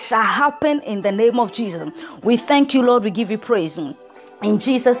 it shall happen in the name of Jesus. We thank you, Lord. We give you praise. In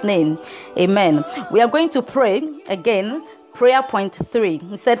Jesus' name, amen. We are going to pray again, Prayer point 3.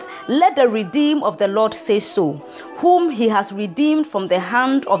 He said, let the redeemed of the Lord say so, whom he has redeemed from the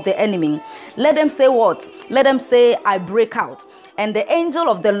hand of the enemy. Let them say what? Let them say, I break out, and the angel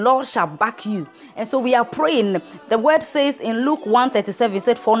of the Lord shall back you. And so we are praying. The word says in Luke 1:37, it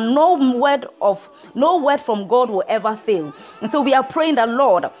said, for no word from God will ever fail. And so we are praying that,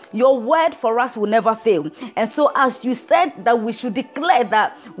 Lord, your word for us will never fail. And so as you said that we should declare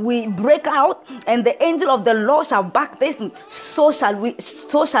that we break out and the angel of the Lord shall back this, so shall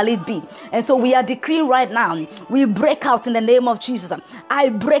it be. And so we are decreeing right now, we break out in the name of Jesus. I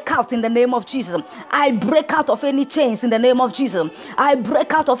break out in the name of Jesus. I break out of any chains in the name of Jesus. I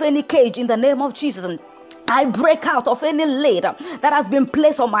break out of any cage in the name of Jesus. I break out of any lid that has been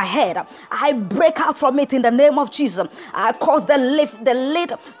placed on my head. I break out from it in the name of Jesus. I cause the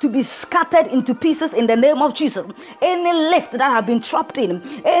lid to be scattered into pieces in the name of Jesus. Any lift that has been trapped in,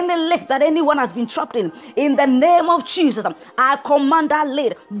 any lift that anyone has been trapped in the name of Jesus, I command that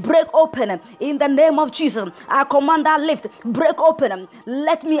lid break open in the name of Jesus. I command that lift break open.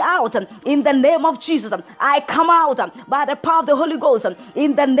 Let me out in the name of Jesus. I come out by the power of the Holy Ghost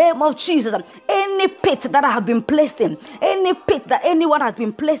in the name of Jesus. Any pit that I have been placed in, any pit that anyone has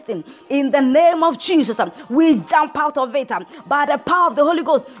been placed in the name of Jesus, we jump out of it by the power of the Holy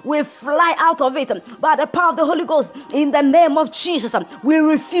Ghost. We fly out of it by the power of the Holy Ghost in the name of Jesus. We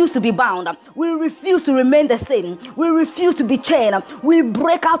refuse to be bound. We refuse to remain the same. We refuse to be chained. We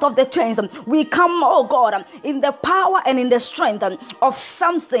break out of the chains. We come, oh God, in the power and in the strength of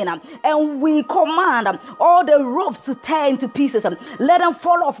something, and we command all the ropes to tear into pieces. Let them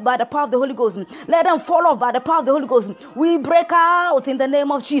fall off by the power of the Holy Ghost. Let them fall off by the power of the Holy Ghost. We break out in the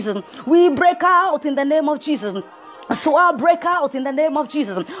name of Jesus. We break out in the name of Jesus. So I'll break out in the name of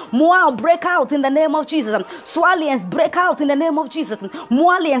Jesus. Moab break out in the name of Jesus. Swalians break out in the name of Jesus.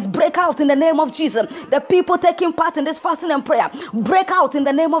 Moalians break out in the name of Jesus. The people taking part in this fasting and prayer break out in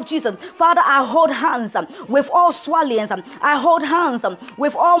the name of Jesus. Father, I hold hands with all Swalians. I hold hands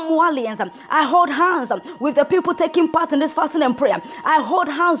with all Moalians. I hold hands with the people taking part in this fasting and prayer. I hold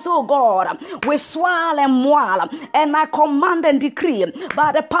hands, oh God, with Swal and Moal, and I command and decree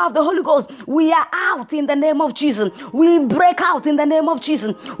by the power of the Holy Ghost, we are out in the name of Jesus. We break out in the name of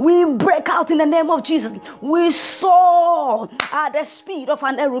Jesus. We break out in the name of Jesus. We soar at the speed of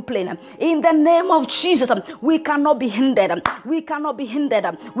an aeroplane. In the name of Jesus, we cannot be hindered. We cannot be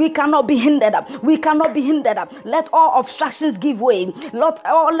hindered. We cannot be hindered. We cannot be hindered. Let all obstructions give way. Let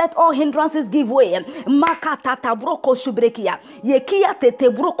all hindrances give way. Makatata broko shubrekia. Yekia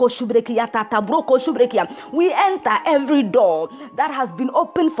tete broko shubrekia tata broko shubrekia. We enter every door that has been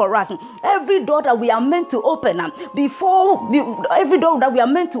opened for us. Every door that we are meant to open. Every door that we are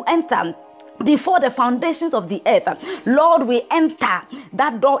meant to enter before the foundations of the earth, Lord, we enter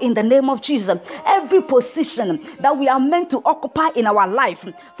that door in the name of Jesus. Every position that we are meant to occupy in our life,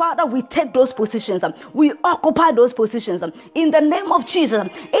 Father, we take those positions. We occupy those positions in the name of Jesus.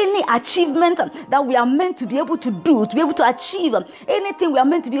 Any achievement that we are meant to be able to do, to be able to achieve, anything we are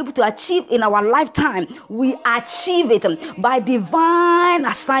meant to be able to achieve in our lifetime, we achieve it by divine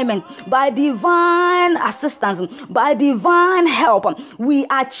assignment, by divine assistance, by divine help. We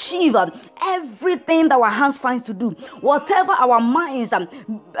achieve everything that our hands finds to do. Whatever our minds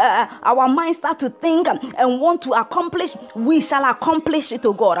start to think and want to accomplish, we shall accomplish it,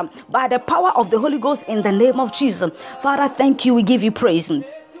 to God, by the power of the Holy Ghost in the name of Jesus. Father, thank you. We give you praise.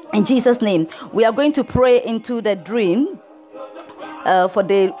 In Jesus' name, we are going to pray into the dream for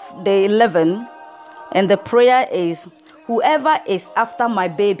day 11. And the prayer is, whoever is after my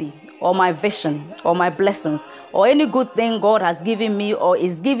baby or my vision or my blessings or any good thing God has given me or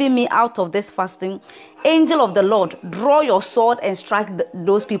is giving me out of this fasting, angel of the Lord, draw your sword and strike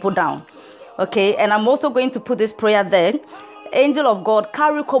those people down. Okay, and I'm also going to put this prayer there. Angel of God,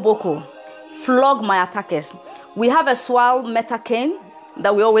 carry koboko, flog my attackers. We have a swal metal cane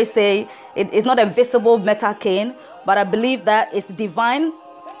that we always say it's not a visible metal cane, but I believe that it's divine.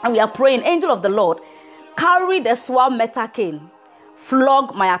 And we are praying, angel of the Lord, carry the swal metal cane,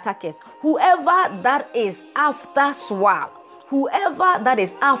 flog my attackers. Whoever that is after swal, whoever that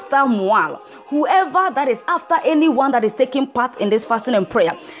is after Moal, whoever that is after anyone that is taking part in this fasting and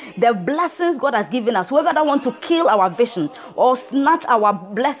prayer, the blessings God has given us, whoever that want to kill our vision or snatch our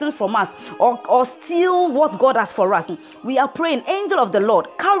blessings from us or steal what God has for us, we are praying, angel of the Lord,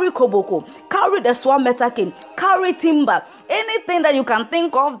 carry koboko, carry the sword metal cane, carry timber, anything that you can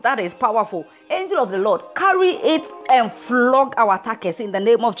think of that is powerful. Angel of the Lord, carry it and flog our attackers in the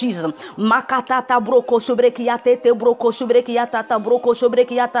name of Jesus. Makatata broko shobrekiyate te broko shobrekiyata broko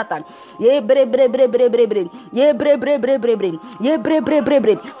shobrekiyata. Ye bre bre bre bre bre bre. Ye bre bre bre bre bre. Ye bre bre bre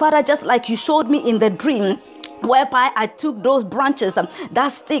bre. Father, just like you showed me in the dream whereby I took those branches, that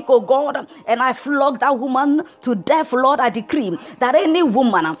stick, oh God, and I flogged that woman to death. Lord, I decree that any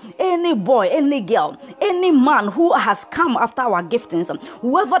woman, any boy, any girl, any man who has come after our giftings,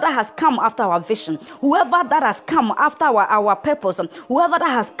 whoever that has come after our vision, whoever that has come after our purpose, whoever that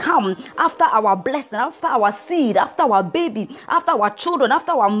has come after our blessing, after our seed, after our baby, after our children,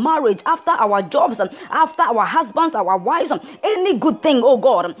 after our marriage, after our jobs, after our husbands, our wives, any good thing, oh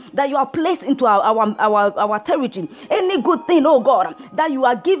God, that you are placed into our territory, any good thing, oh God, that you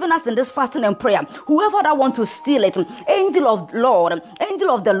are giving us in this fasting and prayer, whoever that want to steal it, angel of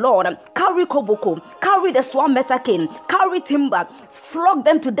the Lord, carry koboko, carry the swan cane, carry timber, flog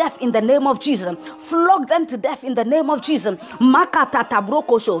them to death in the name of Jesus, flog them to death in the name of Jesus. Makatata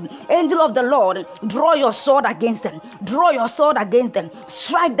brokosho, angel of the Lord, draw your sword against them, draw your sword against them,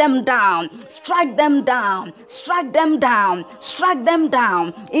 strike them down, strike them down, strike them down, strike them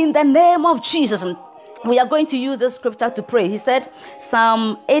down in the name of Jesus. We are going to use this scripture to pray. He said,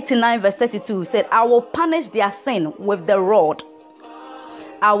 Psalm 89 verse 32 said, I will punish their sin with the rod.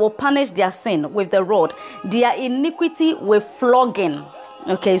 I will punish their sin with the rod, their iniquity with flogging.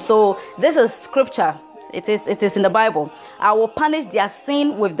 Okay, so this is scripture. It is in the Bible. I will punish their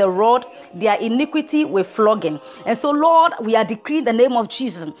sin with the rod, their iniquity with flogging. And so, Lord, we are decreeing the name of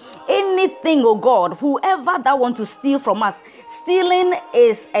Jesus. Anything, oh God, whoever that want to steal from us, stealing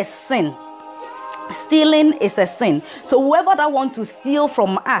is a sin. Stealing is a sin. So whoever that want to steal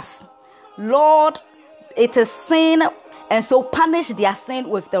from us, Lord, it is sin, and so punish their sin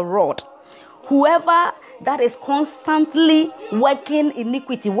with the rod. Whoever that is constantly working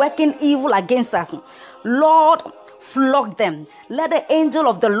iniquity, working evil against us, Lord, flog them. Let the angel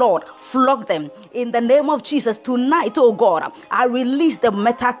of the Lord flog them in the name of Jesus. Tonight, oh God, I release the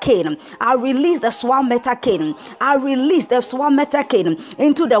metacane. I release the swan metacane. I release the swan metacane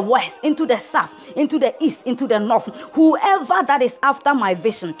into the west, into the south, into the east, into the north. Whoever that is after my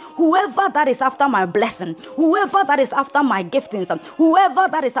vision, whoever that is after my blessing, whoever that is after my giftings, whoever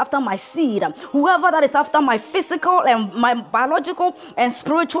that is after my seed, whoever that is after my physical and my biological and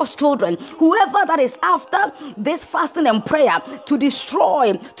spiritual children, whoever that is after this fasting and prayer to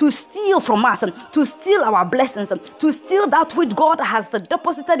destroy, to steal from us, to steal our blessings, to steal that which God has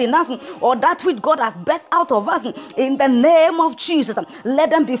deposited in us, or that which God has birthed out of us, in the name of Jesus, let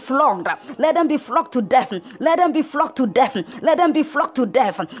them be flogged. Let them be flogged to death. Let them be flogged to death. Let them be flogged to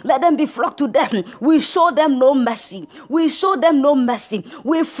death. Let them be flogged to death. We show them no mercy. We show them no mercy.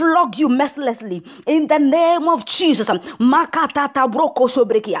 We flog you mercilessly in the name of Jesus. Makatata broko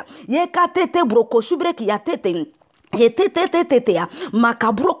sobrekia. Yekatete broko sobrekia tete. Angel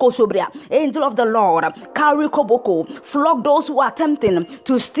of the Lord, carry koboko, flog those who are attempting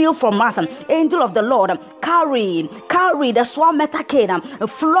to steal from us. Angel of the Lord, carry the swan metacane,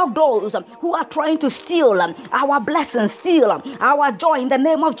 flog those who are trying to steal our blessings, steal our joy in the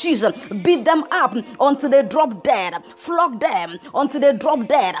name of Jesus. Beat them up until they drop dead. Flog them until they drop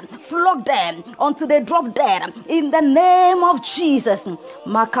dead. Flog them until they drop dead in the name of Jesus.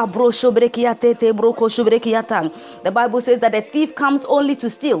 The Bible says that the thief comes only to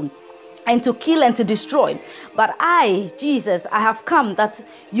steal and to kill and to destroy. But I, Jesus, I have come that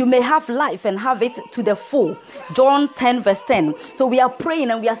you may have life and have it to the full. John 10 verse 10. So we are praying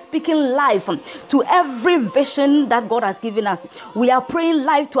and we are speaking life to every vision that God has given us. We are praying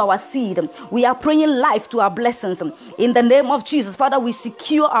life to our seed. We are praying life to our blessings. In the name of Jesus, Father, we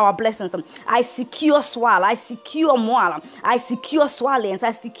secure our blessings. I secure swal. I secure moala. I secure swallians.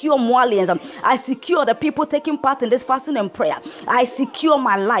 I secure moalians. I secure the people taking part in this fasting and prayer. I secure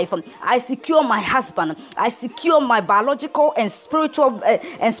my life. I secure my husband. I secure my biological and spiritual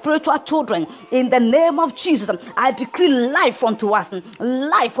children in the name of Jesus. I decree life unto us,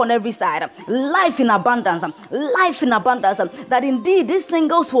 life on every side, life in abundance, life in abundance. That indeed these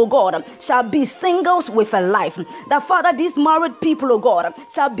singles, oh God, shall be singles with a life. That Father, these married people, oh God,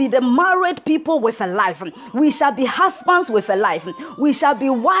 shall be the married people with a life. We shall be husbands with a life. We shall be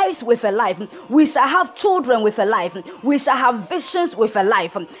wives with a life. We shall have children with a life. We shall have visions with a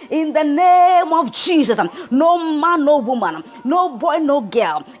life. In the name of Jesus, no man, no woman, no boy, no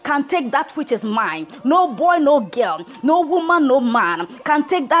girl can take that which is mine. No boy, no girl, no woman, no man can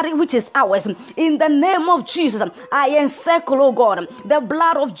take that which is ours. In the name of Jesus, I encircle, oh God, the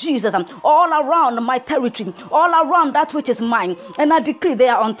blood of Jesus all around my territory, all around that which is mine. And I decree they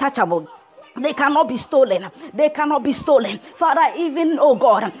are untouchable. They cannot be stolen. They cannot be stolen. Father, even, oh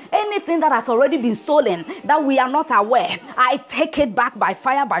God, anything that has already been stolen that we are not aware, I take it back by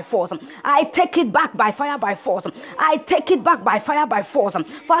fire, by force. I take it back by fire, by force. I take it back by fire, by force.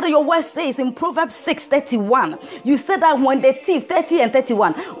 Father, your word says in Proverbs 6:31, you said that when the thief, 30 and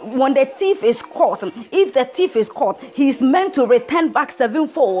 31, when the thief is caught, if the thief is caught, he is meant to return back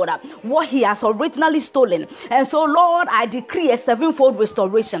sevenfold what he has originally stolen. And so, Lord, I decree a sevenfold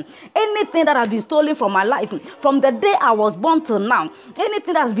restoration. Anything that has been stolen from my life, from the day I was born till now,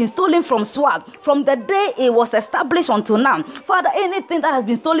 anything that has been stolen from SWAT, from the day it was established until now, Father, anything that has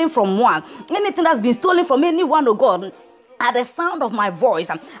been stolen from one, anything that has been stolen from anyone, oh God, at the sound of my voice,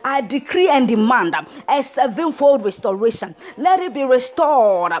 I decree and demand a sevenfold restoration. Let it be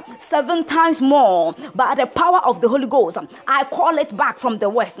restored 7 times more by the power of the Holy Ghost. I call it back from the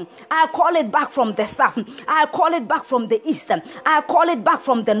west. I call it back from the south. I call it back from the east. I call it back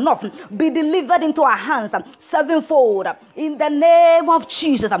from the north. Be delivered into our hands sevenfold in the name of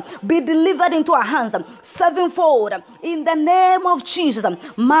Jesus. Be delivered into our hands sevenfold in the name of Jesus.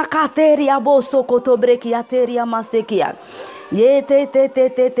 Makateria boso kotobrekiateria masekia.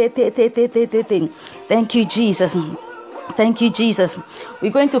 Thank you, Jesus. Thank you, Jesus.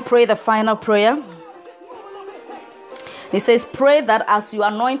 We're going to pray the final prayer. It says, pray that as you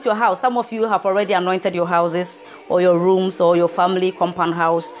anoint your house, some of you have already anointed your houses or your rooms or your family compound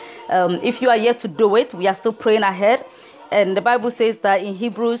house. If you are yet to do it, we are still praying ahead. And the Bible says that in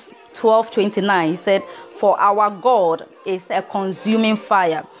Hebrews 12:29, he said, for our God is a consuming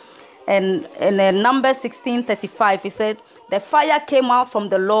fire. And in Numbers 16:35, he said, the fire came out from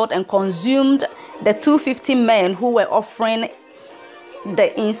the Lord and consumed the 250 men who were offering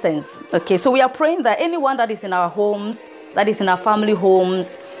the incense. Okay, so we are praying that anyone that is in our homes, that is in our family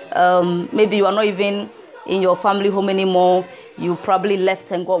homes, maybe you are not even in your family home anymore, you probably left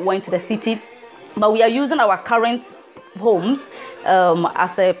and went to the city, but we are using our current homes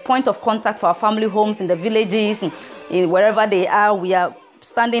as a point of contact for our family homes in the villages, in wherever they are. We are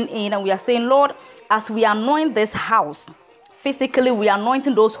standing in and we are saying, Lord, as we anoint this house, physically, we are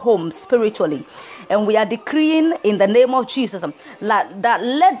anointing those homes spiritually. And we are decreeing in the name of Jesus that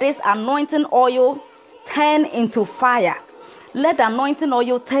let this anointing oil turn into fire. Let the anointing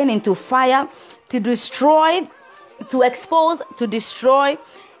oil turn into fire to destroy, to expose, to destroy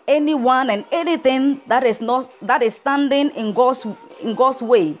anyone and anything that is standing in God's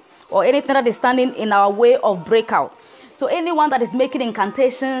way, or anything that is standing in our way of breakout. So anyone that is making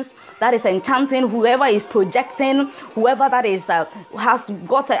incantations, that is enchanting, whoever is projecting, whoever that is has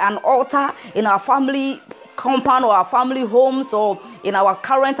got an altar in our family compound or our family homes or in our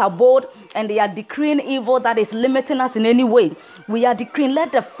current abode, and they are decreeing evil that is limiting us in any way, we are decreeing,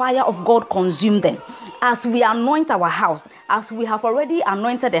 let the fire of God consume them. As we anoint our house, as we have already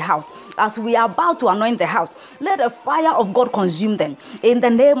anointed the house, as we are about to anoint the house, let the fire of God consume them. In the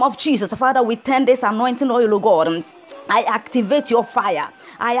name of Jesus, Father, we turn this anointing oil, O God. I activate your fire.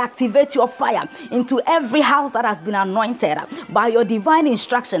 I activate your fire into every house that has been anointed by your divine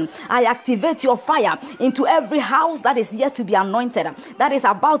instruction. I activate your fire into every house that is yet to be anointed, that is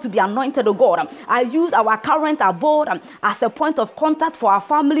about to be anointed, oh God. I use our current abode as a point of contact for our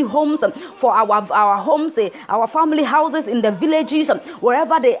family homes, for our homes, our family houses in the villages,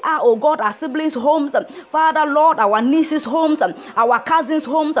 wherever they are, oh God, our siblings' homes, Father, Lord, our nieces' homes, our cousins'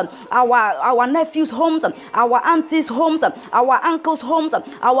 homes, our nephews' homes, our aunties' homes, our uncles' homes,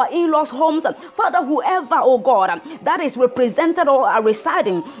 our in-laws' homes, Father, whoever, oh God, that is represented or are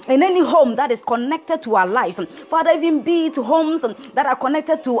residing in any home that is connected to our lives, Father, even be it homes that are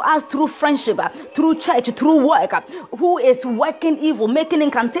connected to us through friendship, through church, through work, who is working evil, making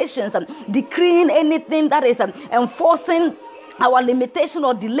incantations, decreeing anything that is enforcing our limitation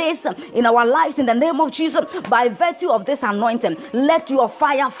or delays in our lives, in the name of Jesus, by virtue of this anointing, let your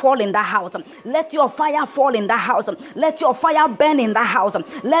fire fall in that house. Let your fire fall in that house. Let your fire burn in that house.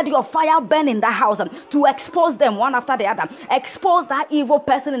 Let your fire burn in that house to expose them one after the other. Expose that evil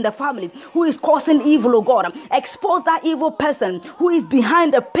person in the family who is causing evil, oh God. Expose that evil person who is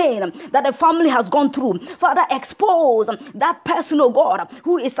behind the pain that the family has gone through. Father, expose that person, oh God,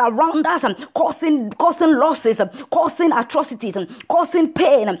 who is around us causing losses, causing atrocities, causing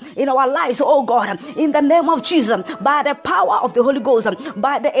pain in our lives, oh God, in the name of Jesus, by the power of the Holy Ghost,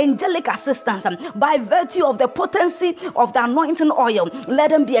 by the angelic assistance, by virtue of the potency of the anointing oil,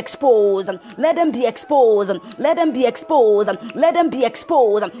 let them be exposed, let them be exposed, let them be exposed, let them be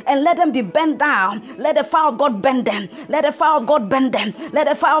exposed, and let them be bent down. Let the fire of God bend them, let the fire of God bend them, let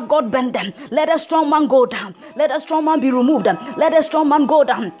the fire of God bend them, let the strong man go down, let the strong man be removed, let the strong man go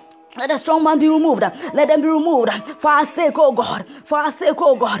down. Let the strong man be removed. Let them be removed. For our sake, oh God. For our sake,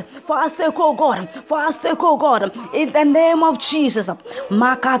 oh God. For our sake, oh God. For our sake, oh God. In the name of Jesus.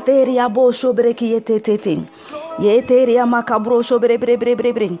 Makateria bo shobreki yetete. Yeteria makabro shobre bre bre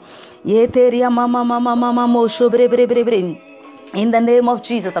bre bre. Yeteria mama mama mama mo shobre bre bre bre. In the name of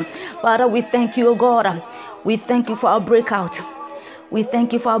Jesus. Father, we thank you, oh God. We thank you for our breakout. We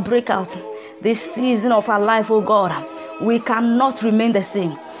thank you for our breakout. This season of our life, oh God. We cannot remain the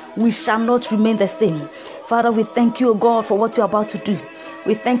same. We shall not remain the same. Father, we thank you, God, for what you're about to do.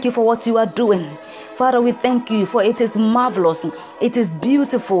 We thank you for what you are doing. Father, we thank you for it is marvelous. It is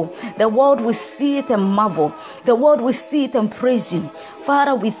beautiful. The world will see it and marvel. The world will see it and praise you.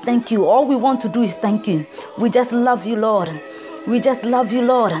 Father, we thank you. All we want to do is thank you. We just love you, Lord. We just love you,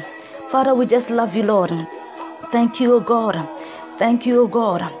 Lord. Father, we just love you, Lord. Thank you, O God. Thank you, O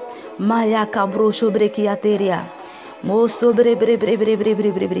God. Maya kabro shobreki ateria. Moso bre bre bre bre bre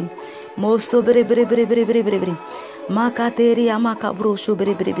bre bre bre. Moso bre bre bre bre bre bre bre. Makateria makabro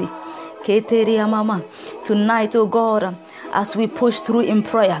shobre bre bre. Keteria mama. Tonight, oh God, as we push through in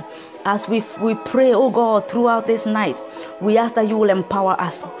prayer, as we pray, oh God, throughout this night, we ask that you will empower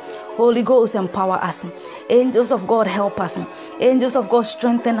us. Holy Ghost, empower us. Angels of God, help us. Angels of God,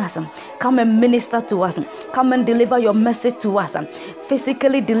 strengthen us. Come and minister to us. Come and deliver your message to us.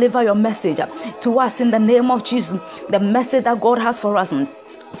 Physically deliver your message to us in the name of Jesus. The message that God has for us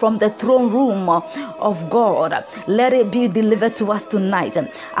from the throne room of God. Let it be delivered to us tonight.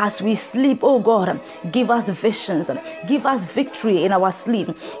 As we sleep, oh God, give us visions. Give us victory in our sleep.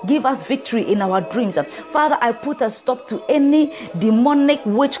 Give us victory in our dreams. Father, I put a stop to any demonic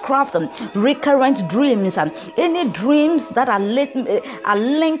witchcraft, recurrent dreams, any dreams that are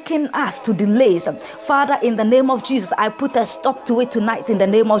linking us to delays. Father, in the name of Jesus, I put a stop to it tonight in the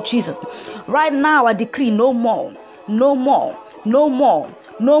name of Jesus. Right now, I decree no more, no more, no more.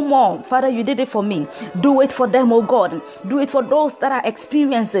 No more. Father, you did it for me. Do it for them, oh God. Do it for those that are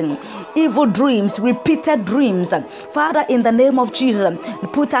experiencing evil dreams, repeated dreams. Father, in the name of Jesus,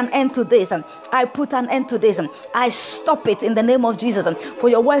 put an end to this. I put an end to this. I stop it in the name of Jesus. For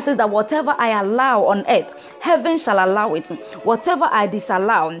your word says that whatever I allow on earth, heaven shall allow it. Whatever I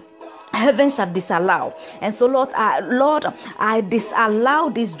disallow, heaven shall disallow. And so Lord, I disallow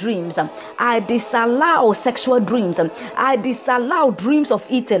these dreams. I disallow sexual dreams. I disallow dreams of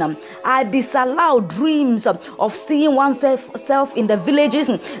eating. I disallow dreams of seeing oneself in the villages,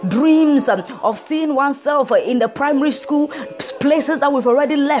 dreams of seeing oneself in the primary school, places that we've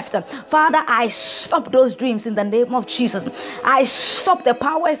already left. Father, I stop those dreams in the name of Jesus. I stop the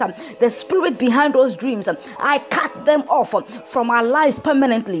powers and the spirit behind those dreams. I cut them off from our lives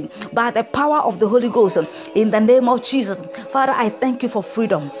permanently by the power of the Holy Ghost in the name of Jesus. Father, I thank you for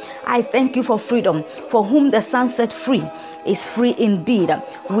freedom. I thank you for freedom. For whom the Son set free is free indeed.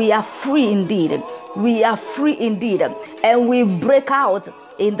 We are free indeed. We are free indeed. And we break out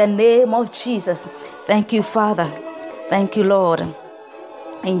in the name of Jesus. Thank you, Father. Thank you, Lord.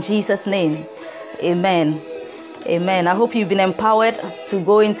 In Jesus' name, amen. Amen. I hope you've been empowered to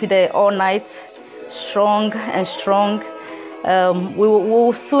go into the all night strong and strong. We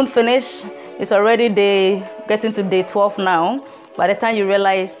will soon finish. It's already getting to day 12 now. By the time you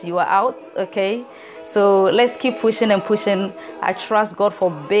realize you are out, okay? So let's keep pushing and pushing. I trust God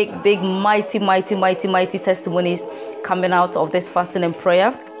for big, mighty testimonies coming out of this fasting and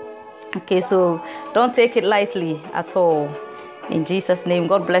prayer. Okay, so don't take it lightly at all. In Jesus' name,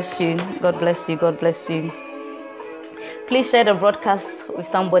 God bless you. God bless you. God bless you. Please share the broadcast with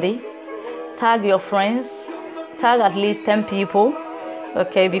somebody. Tag your friends. Tag at least 10 people,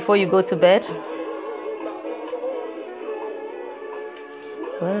 okay, before you go to bed.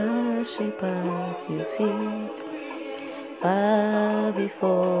 Worship at your feet, bow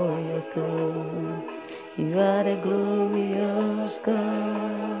before your throne. You are the glorious God.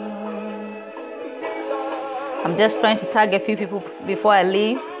 I'm just trying to tag a few people before I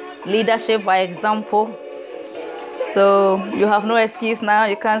leave. Leadership by example. So you have no excuse now.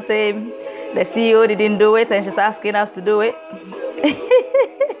 You can't say the CEO didn't do it and she's asking us to do it.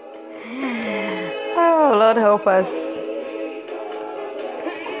 Oh, Lord, help us.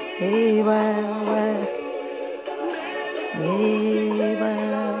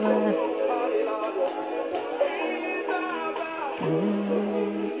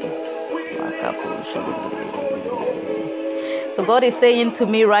 So God is saying to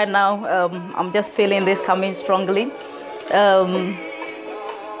me right now, I'm just feeling this coming strongly.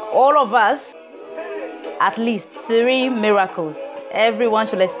 All of us, at least 3 miracles. Everyone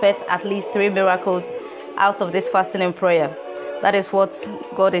should expect at least 3 miracles out of this fasting and prayer. That is what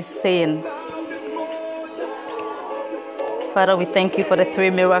God is saying. Father, we thank you for the 3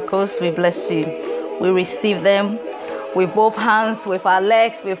 miracles. We bless you. We receive them with both hands, with our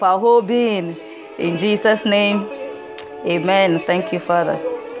legs, with our whole being. In Jesus' name, amen. Thank you, Father.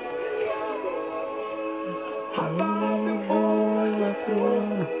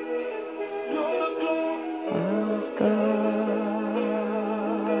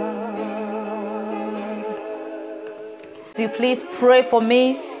 Please pray for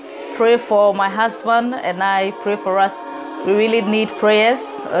me, pray for my husband, and I pray for us. We really need prayers,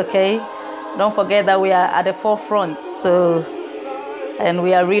 okay? Don't forget that we are at the forefront, and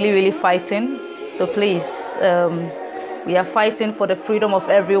we are really fighting. So please, we are fighting for the freedom of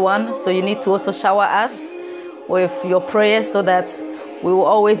everyone. So you need to also shower us with your prayers so that we will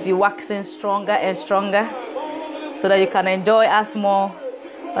always be waxing stronger and stronger, so that you can enjoy us more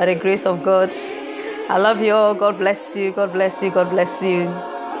by the grace of God. I love you all. God bless you. God bless you. God bless you.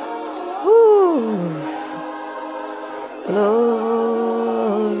 Woo.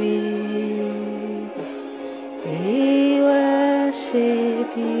 Glory. We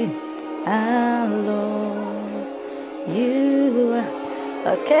worship you and Lord. You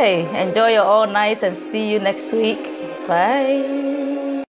are. Okay. Enjoy your all night and see you next week. Bye.